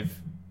mean,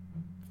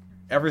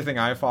 everything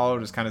I followed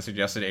has kind of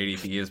suggested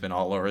ADP has been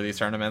all over these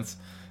tournaments.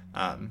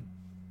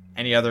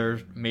 Any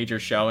other major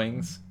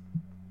showings?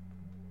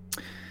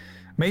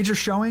 Major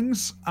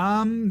showings?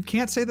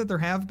 Can't say that there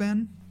have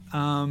been.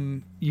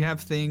 You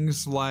have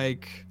things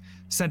like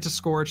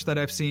Centiskorch that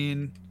I've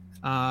seen.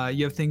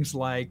 You have things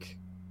like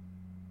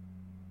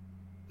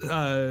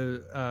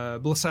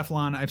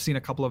Blacephalon I've seen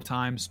a couple of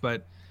times,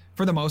 but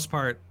for the most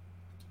part,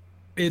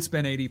 it's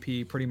been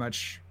ADP pretty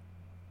much.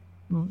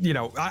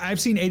 I've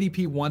seen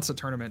ADP once a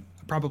tournament,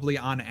 probably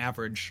on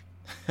average,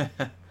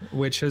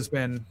 which has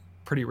been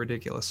pretty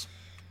ridiculous.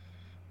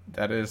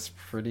 That is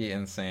pretty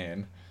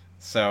insane.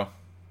 So,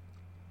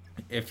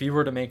 if you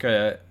were to make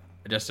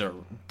just a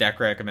deck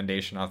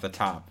recommendation off the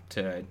top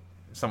to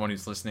someone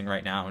who's listening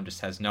right now and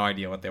just has no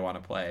idea what they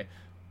want to play,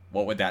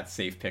 what would that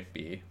safe pick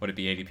be? Would it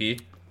be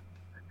ADP?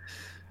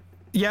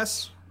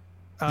 Yes,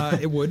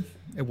 it would.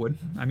 It would.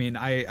 I mean,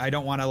 I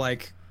don't want to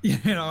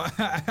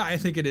I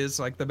think it is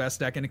like the best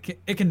deck, and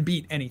it can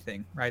beat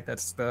anything, right?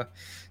 That's the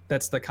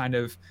kind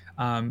of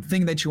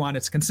thing that you want.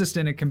 It's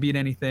consistent. It can beat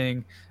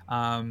anything.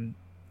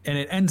 And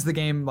it ends the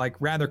game like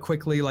rather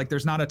quickly. Like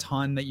there's not a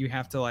ton that you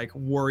have to like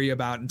worry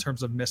about in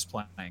terms of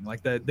misplaying.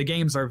 Like the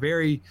games are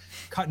very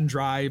cut and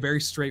dry, very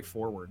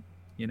straightforward,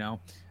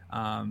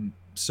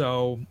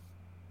 So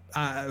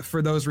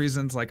for those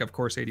reasons, like of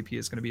course ADP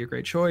is going to be a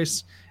great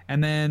choice.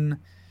 And then,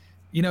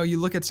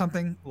 you look at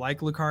something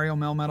like Lucario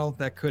Melmetal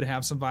that could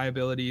have some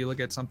viability. You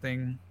look at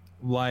something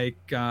like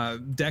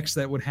decks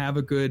that would have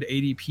a good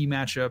ADP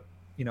matchup.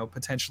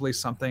 Potentially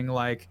something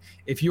like,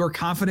 if you are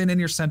confident in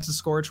your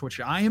Centiskorch, which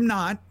I am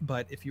not,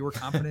 but if you are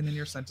confident in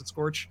your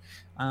Centiskorch,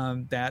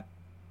 that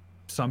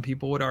some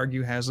people would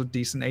argue has a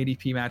decent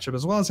ADP matchup,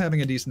 as well as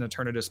having a decent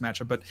Eternatus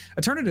matchup. But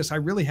Eternatus, I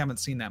really haven't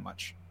seen that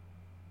much.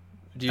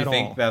 Do you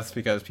think that's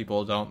because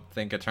people don't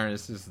think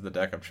Eternatus is the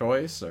deck of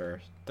choice,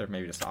 or they're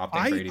maybe just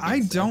opting for ADP? I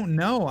don't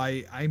know.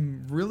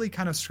 I'm really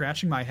kind of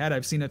scratching my head.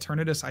 I've seen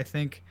Eternatus, I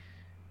think,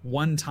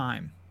 one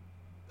time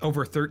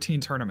over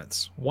 13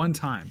 tournaments. One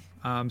time.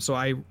 So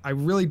I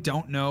really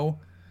don't know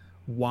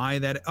why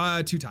that.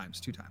 Two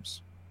times.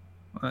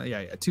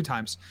 Yeah, 2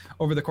 times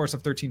over the course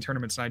of 13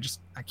 tournaments. And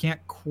I can't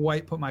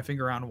quite put my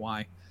finger on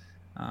why.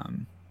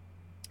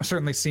 It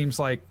certainly seems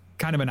like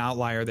kind of an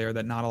outlier there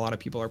that not a lot of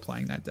people are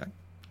playing that deck.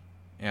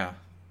 Yeah,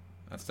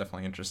 that's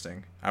definitely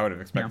interesting. I would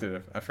have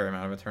expected a fair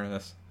amount of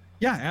Eternatus.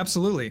 Yeah,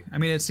 absolutely. I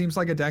mean, it seems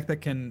like a deck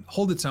that can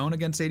hold its own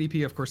against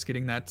ADP. Of course,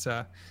 getting that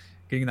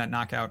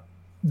knockout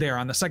there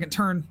on the second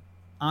turn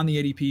on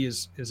the ADP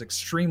is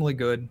extremely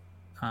good.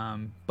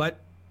 But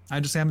I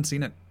just haven't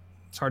seen it.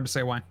 It's hard to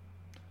say why.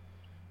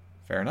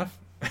 Fair enough.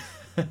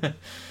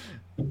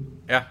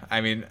 Yeah,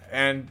 I mean,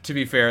 and to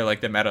be fair, like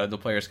the meta of the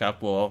Players'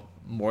 Cup will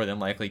more than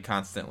likely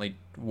constantly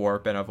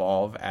warp and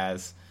evolve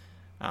as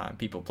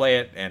people play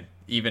it, and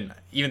even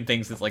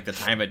things that's like the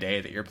time of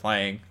day that you're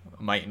playing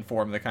might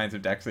inform the kinds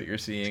of decks that you're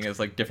seeing as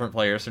like different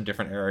players from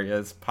different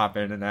areas pop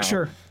in and out.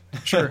 Sure.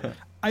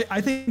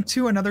 I think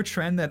too, another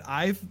trend that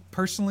I've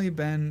personally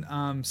been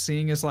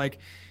seeing is like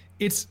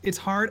it's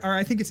hard, or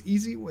I think it's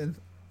easy with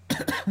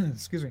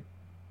excuse me.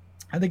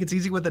 I think it's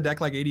easy with a deck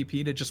like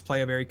ADP to just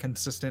play a very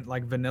consistent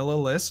like vanilla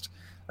list.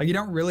 Like you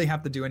don't really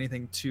have to do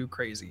anything too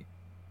crazy.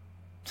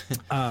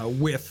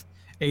 with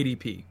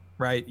ADP,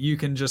 right? You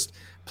can just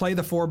play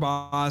the 4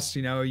 boss.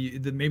 You know,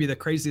 maybe the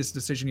craziest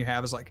decision you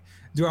have is like,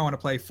 do I want to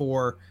play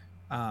for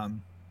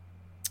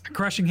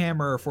Crushing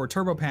Hammer or for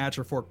Turbo Patch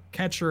or for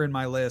Catcher in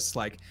my list?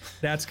 Like,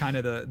 that's kind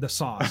of the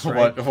sauce,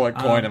 right? What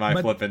coin am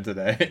I flipping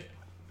today?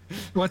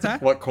 What's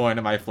that? What coin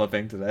am I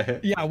flipping today?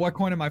 Yeah, what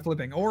coin am I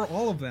flipping? Or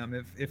all of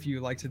them, if you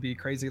like to be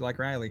crazy like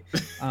Riley.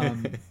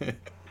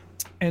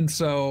 And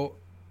so,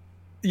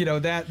 you know,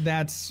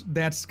 that's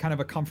kind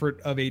of a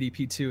comfort of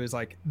ADP too, is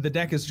like the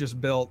deck is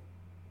just built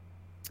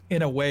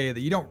in a way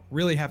that you don't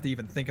really have to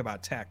even think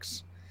about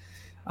techs.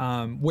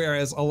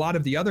 Whereas a lot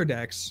of the other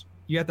decks,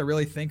 you have to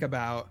really think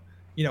about,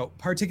 you know,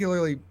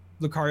 particularly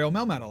Lucario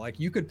Melmetal. Like,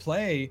 you could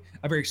play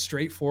a very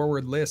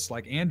straightforward list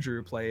like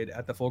Andrew played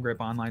at the Full Grip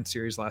Online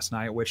series last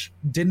night, which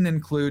didn't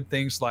include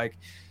things like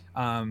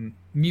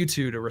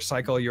Mewtwo to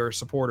recycle your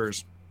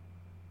supporters.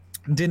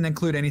 Didn't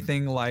include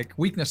anything like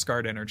Weakness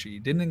Guard Energy.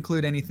 Didn't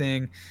include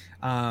anything,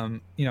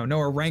 you know, no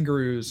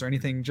Orangaroos or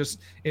anything. Just,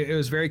 it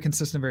was very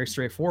consistent, very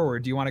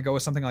straightforward. Do you want to go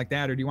with something like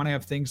that, or do you want to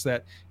have things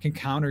that can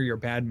counter your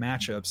bad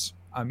matchups?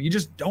 You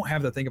just don't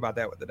have to think about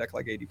that with a deck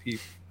like ADP.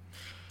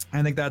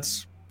 I think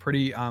that's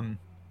pretty appealing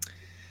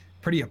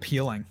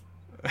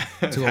to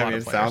a lot of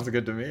players. It sounds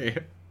good to me.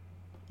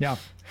 Yeah.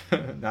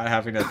 Not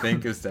having to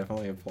think is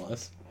definitely a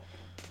plus.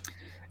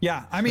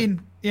 Yeah, I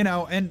mean, you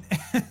know, and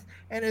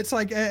and it's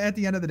like, at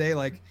the end of the day,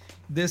 like,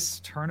 this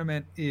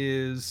tournament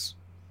it's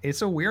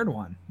a weird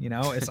one, you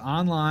know. It's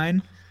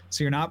online,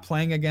 so you're not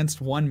playing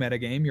against one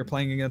metagame, you're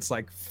playing against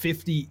like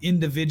 50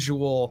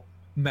 individual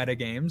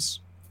metagames.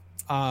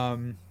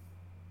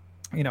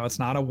 You know, it's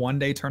not a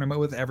one-day tournament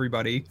with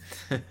everybody.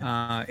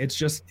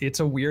 It's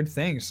a weird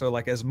thing. So,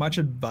 like, as much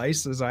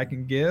advice as I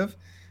can give,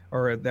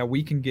 or that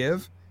we can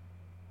give,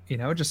 you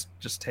know, just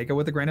take it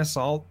with a grain of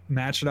salt,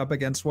 match it up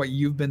against what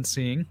you've been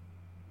seeing,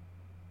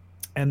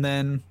 and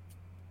then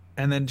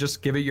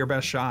just give it your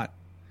best shot.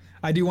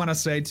 I do want to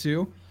say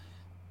too,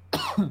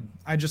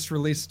 I just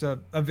released a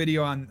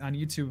video on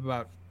YouTube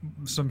about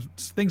some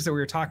things that we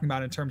were talking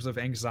about in terms of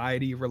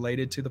anxiety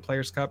related to the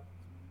Players' Cup.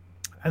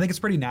 I think it's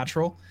pretty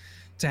natural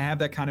to have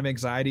that kind of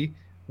anxiety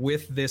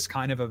with this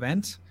kind of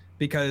event,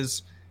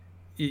 because,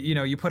 you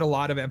know, you put a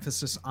lot of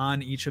emphasis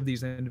on each of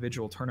these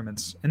individual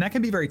tournaments, and that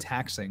can be very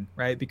taxing,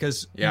 right?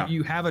 Because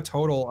you have a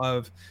total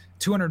of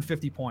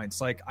 250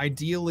 points. Like,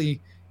 ideally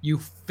you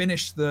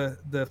finish the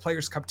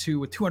Players' Cup 2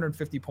 with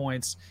 250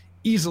 points,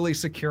 easily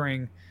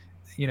securing,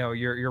 you know,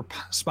 your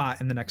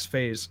spot in the next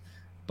phase.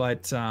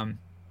 But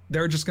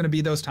there are just going to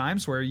be those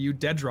times where you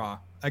dead draw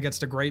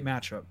against a great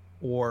matchup,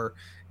 or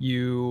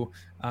you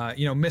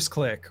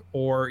misclick,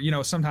 or, you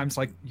know, sometimes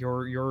like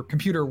your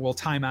computer will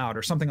time out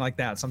or something like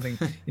that, something,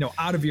 you know,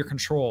 out of your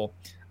control.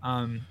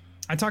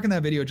 I talk in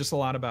that video just a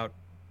lot about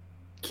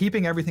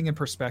keeping everything in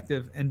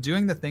perspective and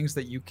doing the things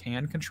that you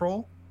can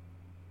control,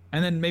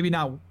 and then maybe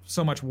not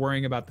so much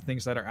worrying about the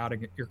things that are out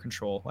of your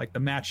control. Like, the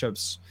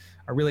matchups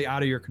are really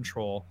out of your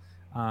control,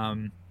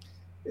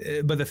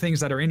 but the things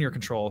that are in your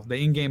control, the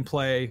in-game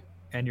play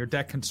and your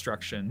deck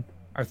construction,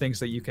 are things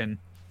that you can,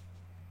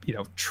 you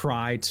know,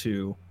 try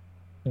to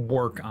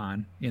work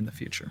on in the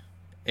future.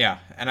 Yeah,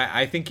 and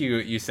I think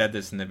you said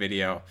this in the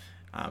video,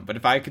 but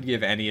if I could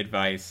give any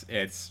advice,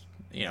 it's,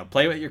 you know,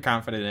 play what you're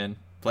confident in,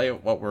 play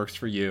what works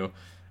for you,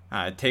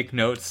 take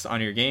notes on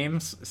your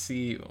games,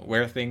 see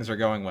where things are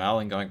going well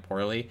and going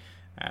poorly,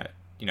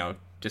 you know,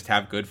 just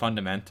have good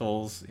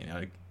fundamentals, you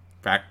know,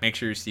 make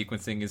sure your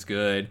sequencing is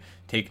good,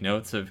 take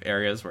notes of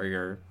areas where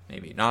you're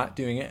maybe not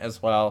doing it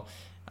as well,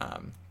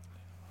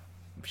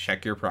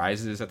 check your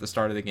prizes at the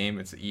start of the game.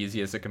 It's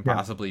easy as it can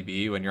possibly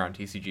be when you're on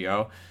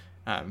TCGO,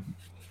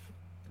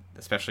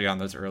 especially on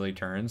those early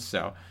turns.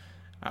 So,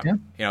 you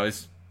know,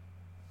 is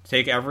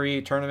take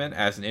every tournament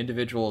as an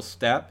individual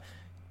step,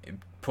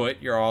 put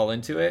your all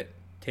into it,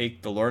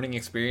 take the learning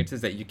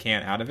experiences that you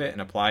can out of it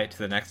and apply it to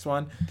the next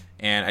one.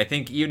 And I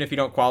think even if you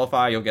don't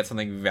qualify, you'll get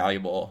something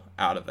valuable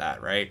out of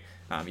that, right?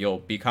 You'll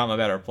become a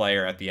better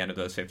player at the end of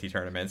those 50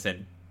 tournaments.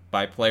 And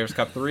by Players'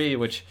 Cup 3,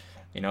 which,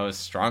 you know, is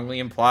strongly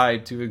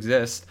implied to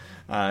exist,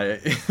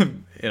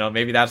 you know,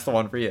 maybe that's the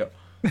one for you.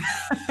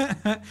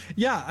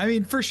 Yeah, I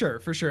mean, for sure.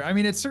 I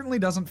mean, it certainly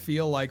doesn't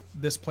feel like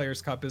this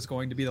Players' Cup is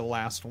going to be the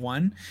last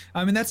one.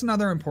 I mean, that's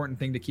another important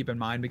thing to keep in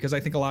mind, because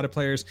I think a lot of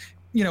players,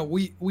 you know,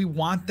 we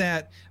want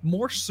that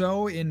more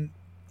so in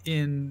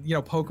you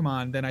know,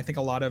 Pokemon than I think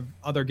a lot of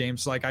other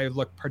games. Like, I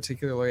look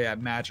particularly at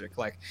Magic.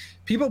 Like,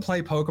 people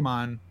play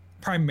Pokemon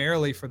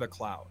primarily for the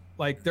clout.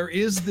 Like, there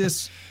is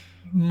this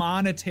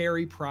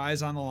monetary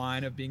prize on the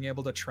line of being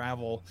able to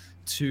travel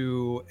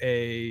to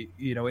a,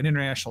 you know, an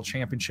international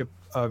championship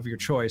of your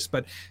choice.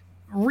 But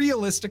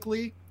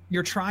realistically,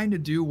 you're trying to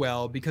do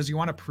well because you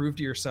want to prove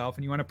to yourself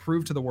and you want to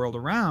prove to the world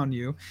around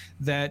you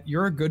that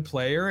you're a good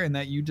player and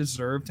that you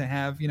deserve to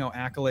have, you know,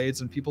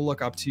 accolades and people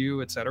look up to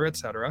you, et cetera, et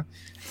cetera.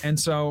 And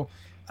so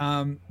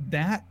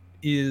that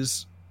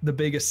is the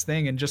biggest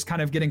thing. And just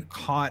kind of getting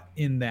caught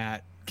in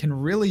that can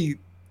really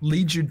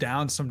lead you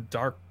down some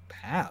dark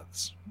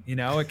paths. You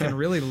know, it can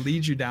really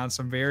lead you down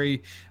some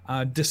very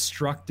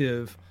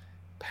destructive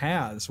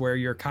paths where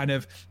you're kind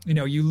of, you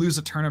know, you lose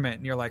a tournament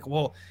and you're like,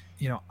 well,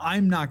 you know,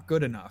 I'm not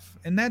good enough.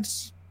 And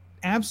that's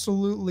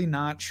absolutely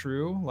not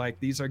true. Like,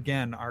 these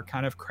again are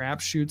kind of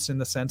crapshoots in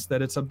the sense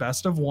that it's a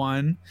best of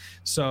one.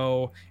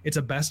 So it's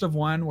a best of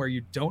one where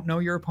you don't know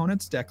your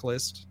opponent's deck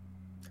list.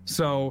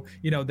 So,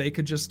 you know, they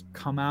could just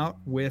come out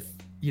with,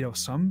 you know,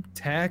 some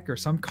tech or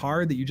some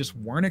card that you just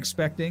weren't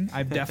expecting.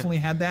 I've definitely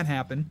had that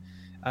happen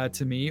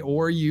to me.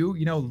 Or you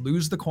know,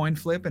 lose the coin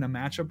flip in a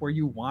matchup where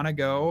you want to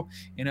go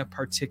in a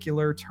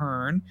particular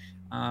turn.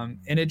 And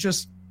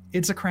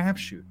it's a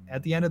crapshoot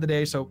at the end of the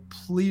day. So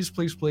please,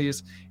 please,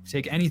 please,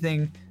 take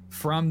anything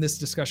from this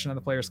discussion on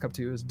the Players Cup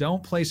 2 is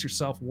don't place your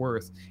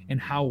self-worth in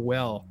how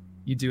well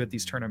you do at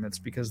these tournaments,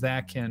 because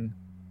that can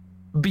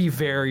be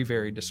very,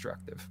 very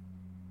destructive.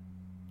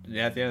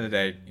 Yeah, at the end of the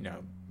day, you know,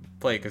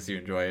 play because you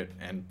enjoy it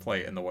and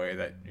play it in the way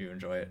that you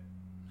enjoy it,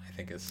 I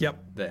think is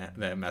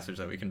the message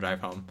that we can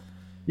drive home.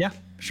 Yeah,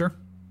 sure.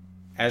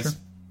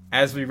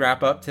 As we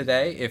wrap up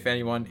today, if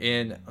anyone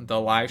in the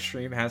live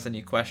stream has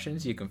any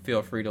questions, you can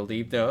feel free to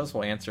leave those.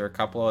 We'll answer a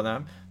couple of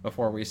them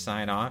before we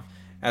sign off.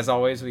 As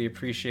always, we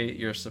appreciate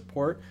your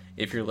support.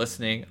 If you're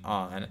listening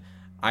on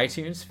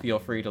iTunes, feel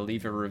free to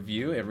leave a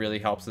review. It really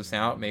helps us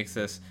out, makes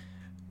us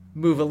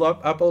move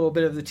up a little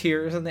bit of the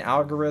tiers in the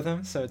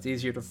algorithm, so it's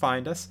easier to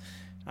find us.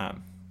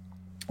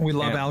 We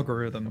love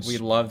algorithms. We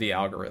love the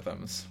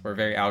algorithms. We're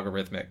very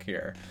algorithmic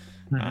here.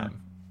 Mm-hmm.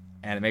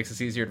 And it makes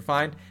us easier to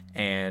find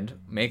and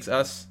makes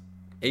us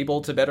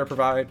able to better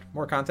provide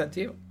more content to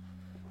you.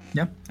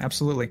 Yeah,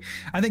 absolutely.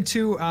 I think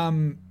too,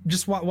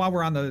 just while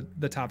we're on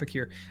the topic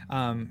here, or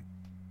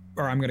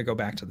I'm going to go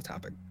back to the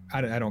topic.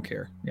 I don't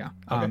care. Yeah.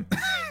 Okay.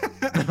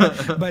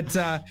 But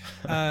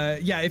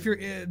yeah, if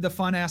you're the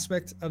fun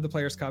aspect of the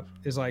Players Cup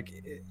is like,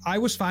 I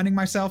was finding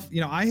myself,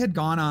 you know, I've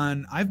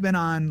been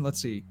on,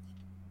 let's see,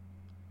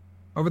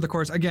 over the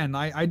course, again,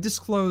 I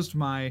disclosed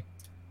my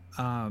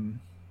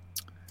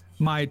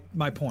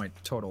point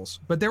totals,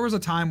 but there was a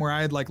time where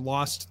I had like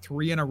lost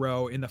 3 in a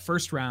row in the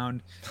first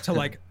round to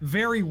like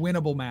very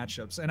winnable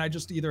matchups, and I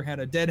just either had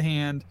a dead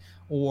hand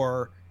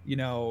or, you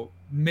know,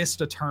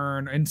 missed a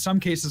turn. In some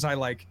cases I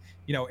like,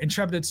 you know,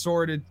 Intrepid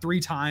Sworded 3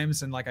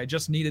 times and like I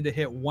just needed to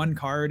hit 1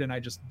 card and I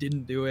just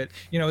didn't do it.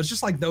 You know, it's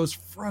just like those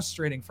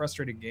frustrating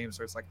games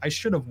where it's like I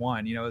should have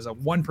won. You know, there's a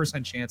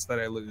 1% chance that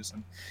I lose,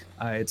 and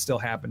it still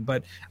happened.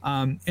 But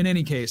in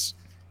any case,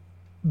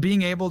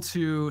 being able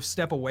to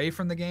step away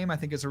from the game, I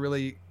think, is a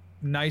really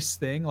nice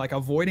thing. Like,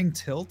 avoiding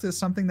tilt is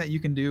something that you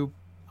can do,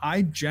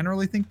 I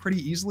generally think, pretty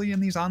easily in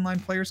these online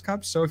Players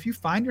Cups. So if you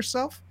find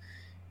yourself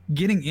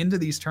getting into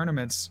these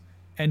tournaments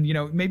and, you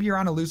know, maybe you're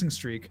on a losing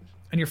streak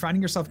and you're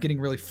finding yourself getting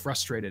really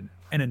frustrated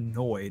and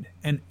annoyed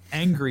and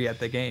angry at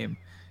the game,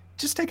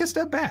 just take a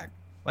step back.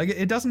 Like,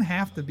 it doesn't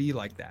have to be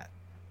like that.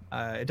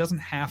 It doesn't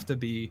have to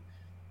be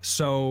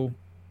so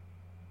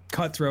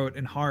cutthroat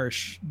and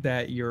harsh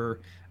that you're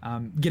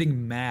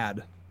getting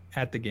mad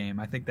at the game.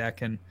 I think that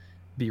can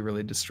be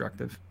really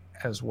destructive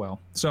as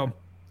well. So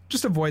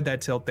just avoid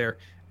that tilt there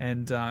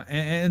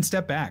and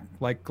step back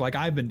like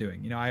I've been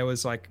doing. You know, I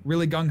was like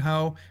really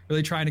gung-ho,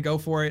 really trying to go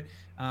for it.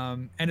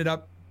 Ended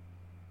up,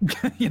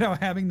 you know,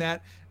 having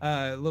that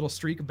little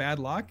streak of bad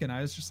luck, and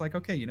I was just like,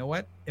 okay, you know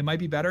what? It might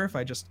be better if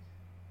I just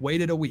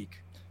waited a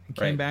week and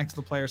came back to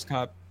the Players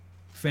Cup.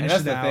 And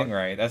that's the thing,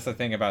 right? That's the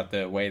thing about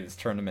the way this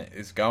tournament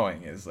is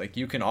going, is like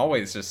you can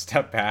always just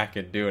step back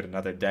and do it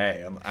another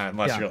day,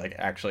 unless you're like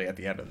actually at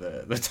the end of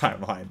the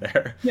timeline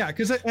there. Yeah,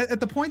 because at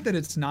the point that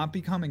it's not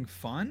becoming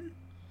fun,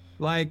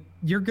 like,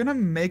 you're gonna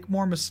make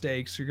more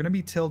mistakes. You're gonna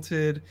be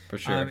tilted. For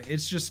sure.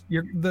 It's just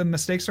the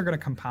mistakes are gonna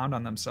compound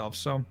on themselves.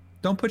 So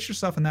don't put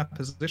yourself in that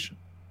position.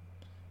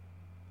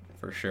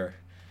 For sure.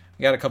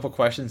 We got a couple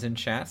questions in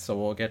chat, so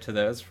we'll get to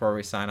those before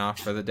we sign off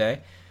for the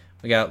day.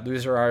 We got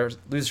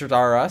Losers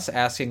Are Us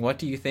asking, what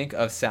do you think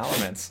of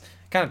Salamence?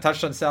 Kind of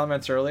touched on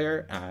Salamence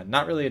earlier.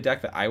 Not really a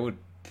deck that I would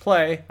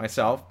play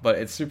myself, but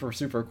it's super,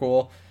 super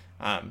cool.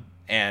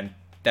 And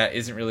that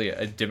isn't really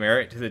a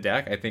demerit to the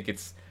deck. I think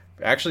it's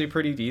actually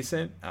pretty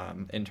decent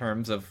in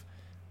terms of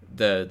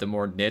the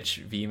more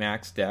niche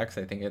VMAX decks.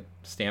 I think it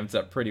stands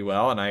up pretty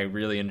well, and I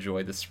really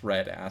enjoy the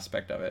spread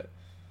aspect of it.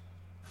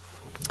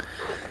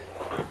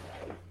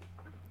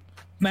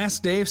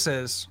 Mask Dave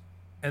says,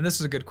 and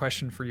this is a good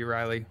question for you,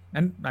 Riley,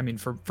 and I mean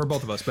for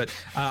both of us, but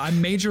I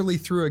majorly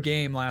threw a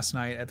game last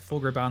night at the Full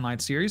Grip Online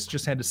series.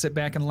 Just had to sit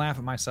back and laugh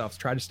at myself,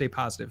 try to stay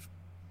positive.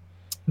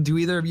 Do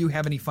either of you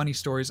have any funny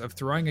stories of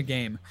throwing a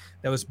game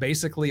that was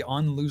basically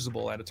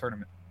unlosable at a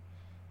tournament?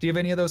 Do you have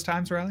any of those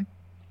times, Riley?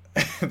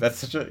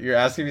 You're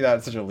asking me that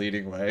in such a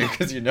leading way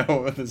because you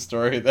know the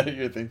story that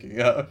you're thinking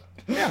of.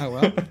 Yeah,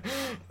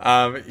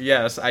 well.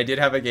 Yes, I did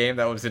have a game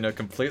that was in a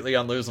completely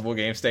unlosable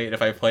game state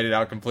if I played it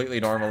out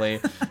completely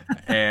normally,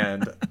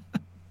 and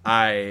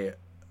I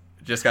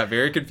just got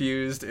very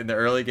confused in the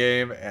early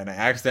game, and I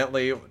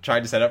accidentally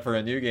tried to set up for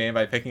a new game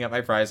by picking up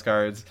my prize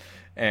cards,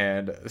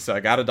 and so I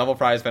got a double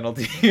prize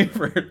penalty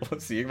for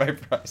seeing my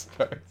prize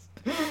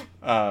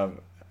cards.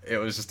 It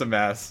was just a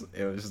mess.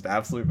 It was just an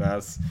absolute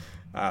mess.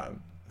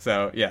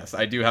 So yes,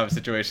 I do have a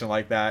situation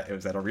like that. It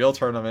was at a real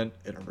tournament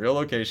in a real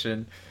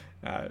location.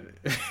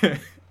 It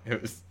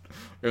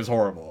was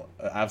horrible,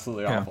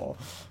 absolutely awful.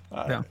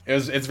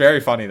 It's very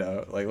funny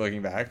though, like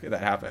looking back, that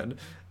happened.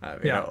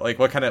 You know, like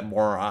what kind of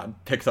moron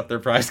picks up their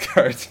prize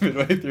cards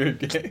midway through a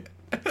game?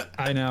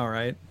 I know,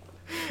 right?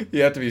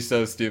 You have to be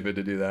so stupid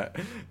to do that.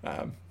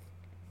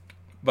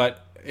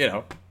 But you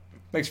know,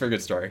 makes for a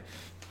good story.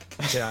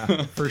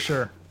 Yeah, for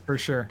sure.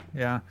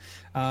 Yeah,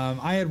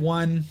 I had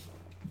one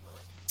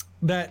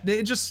that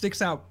it just sticks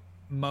out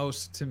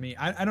most to me.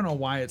 I don't know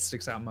why it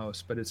sticks out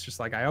most, but it's just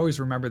like I always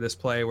remember this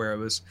play where it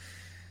was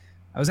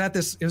at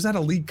a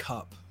League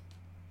Cup.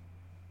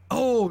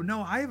 Oh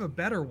no, I have a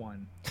better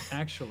one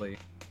actually.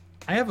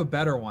 I have a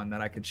better one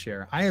that I could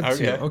share. I have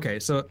two.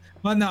 Okay, so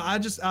well no,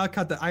 I'll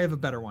cut that. I have a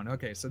better one.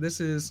 Okay, so this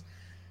is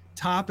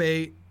top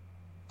 8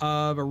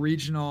 of a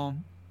regional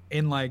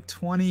in like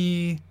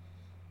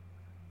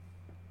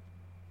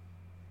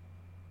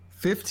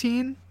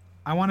 2015.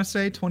 I want to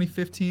say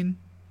 2015.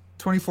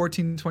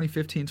 2014,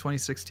 2015,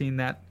 2016,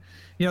 that,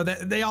 you know,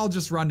 that they all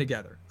just run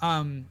together.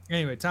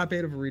 Anyway, top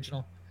 8 of a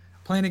regional,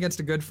 playing against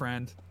a good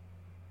friend.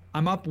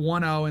 I'm up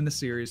 1-0 in the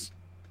series.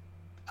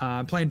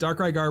 Playing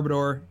Darkrai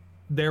Garbodor.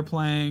 They're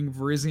playing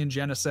Virizion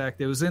Genesect.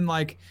 It was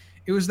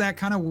that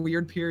kind of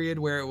weird period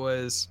where it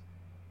was,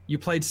 you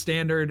played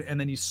standard and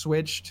then you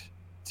switched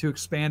to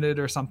expanded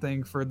or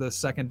something for the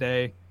second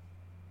day.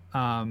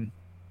 And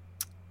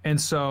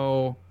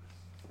so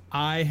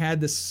I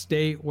had this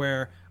state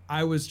where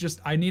I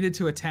needed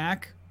to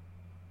attack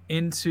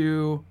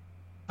into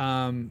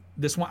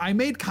this one. I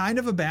made kind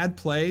of a bad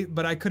play,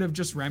 but I could have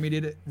just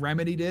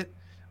remedied it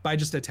by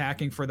just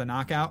attacking for the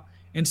knockout.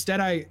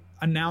 Instead, I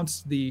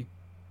announced the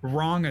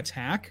wrong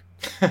attack.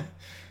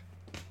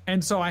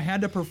 And so I had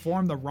to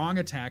perform the wrong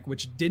attack,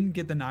 which didn't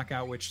get the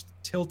knockout, which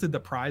tilted the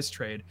prize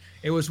trade.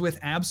 It was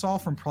with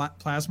Absol from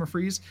Plasma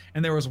Freeze,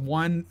 and there was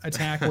one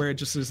attack where it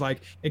just is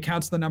like, it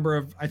counts the number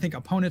of, I think,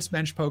 opponent's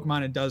bench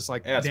Pokemon, and does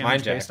like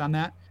damage based on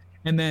that.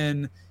 And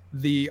then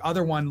the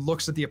other one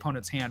looks at the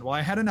opponent's hand. Well,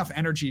 I had enough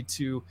energy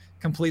to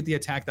complete the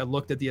attack that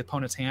looked at the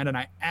opponent's hand, and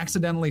I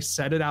accidentally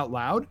said it out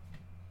loud.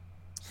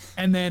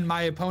 And then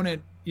my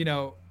opponent, you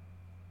know,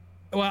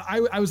 well,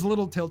 I was a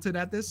little tilted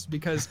at this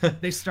because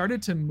they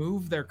started to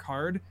move their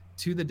card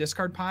to the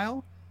discard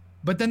pile,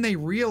 but then they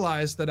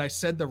realized that I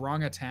said the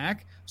wrong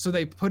attack, so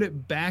they put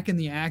it back in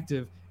the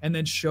active and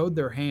then showed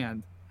their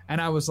hand. And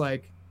I was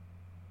like,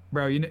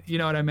 bro, you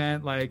know what I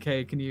meant? Like,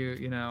 hey, can you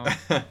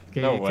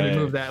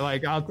move that?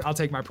 Like, I'll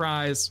take my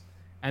prize.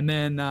 And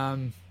then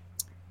and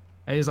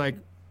he's like,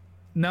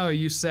 no,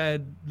 you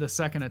said the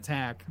second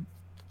attack.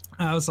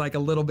 I was like a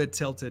little bit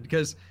tilted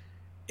because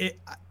it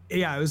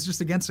was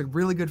just against a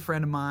really good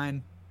friend of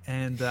mine.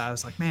 And I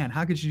was like, man,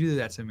 how could you do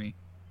that to me?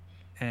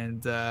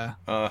 And I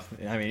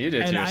mean, you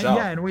did to yourself.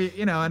 And we,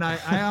 you know, and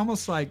I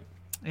almost like,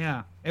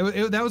 yeah,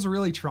 that was a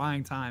really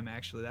trying time,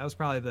 actually. That was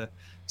probably the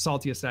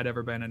saltiest I'd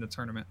ever been in a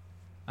tournament.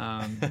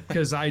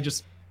 Because I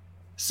just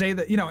say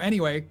that, you know,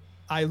 anyway,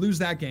 I lose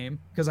that game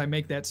because I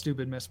make that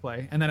stupid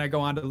misplay, and then I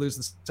go on to lose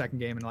the second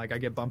game, and like I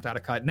get bumped out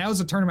of cut. And that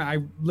was a tournament I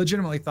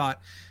legitimately thought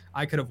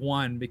I could have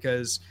won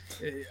because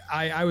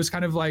I was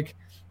kind of like,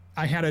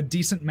 I had a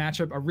decent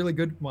matchup, a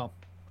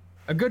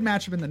good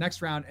matchup in the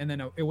next round, and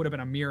then it would have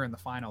been a mirror in the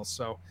finals.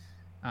 So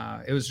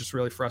it was just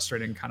really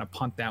frustrating, kind of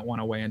punt that one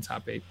away in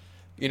top 8.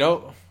 You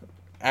know,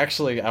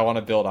 actually, I want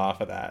to build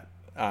off of that.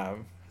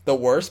 The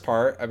worst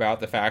part about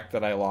the fact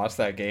that I lost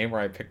that game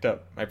where I picked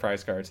up my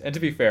prize cards, and to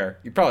be fair,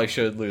 you probably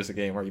should lose a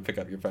game where you pick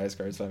up your prize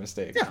cards by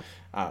mistake. Yeah.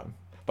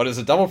 But it's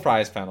a double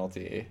prize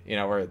penalty, you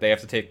know, where they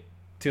have to take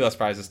 2 less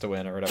prizes to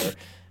win or whatever.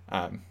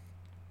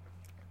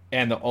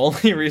 And the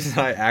only reason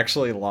I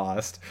actually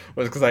lost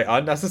was because I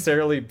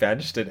unnecessarily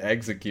benched an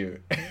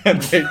Execute,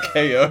 and they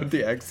KO'd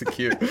the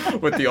Execute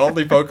with the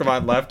only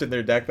Pokemon left in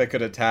their deck that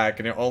could attack,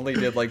 and it only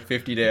did like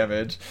 50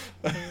 damage.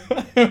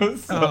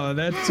 That's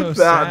so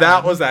sad.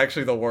 That was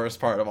actually the worst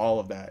part of all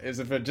of that, is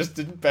if it just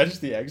didn't bench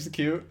the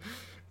Execute.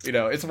 You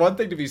know, it's one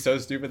thing to be so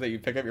stupid that you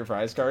pick up your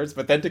prize cards,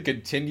 but then to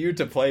continue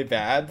to play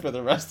bad for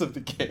the rest of the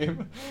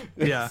game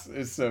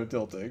is so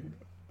tilting.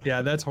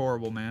 Yeah, that's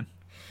horrible, man.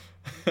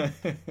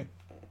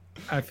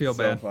 I feel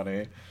so bad.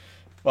 Funny.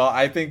 Well,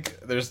 I think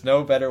there's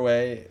no better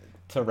way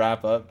to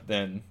wrap up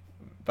than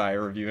by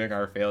reviewing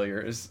our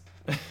failures.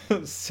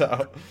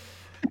 So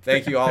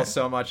thank you all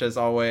so much, as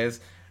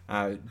always.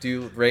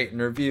 Do rate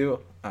and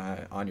review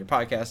on your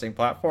podcasting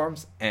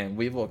platforms, and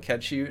we will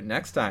catch you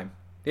next time.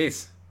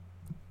 Peace.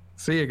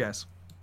 See you guys.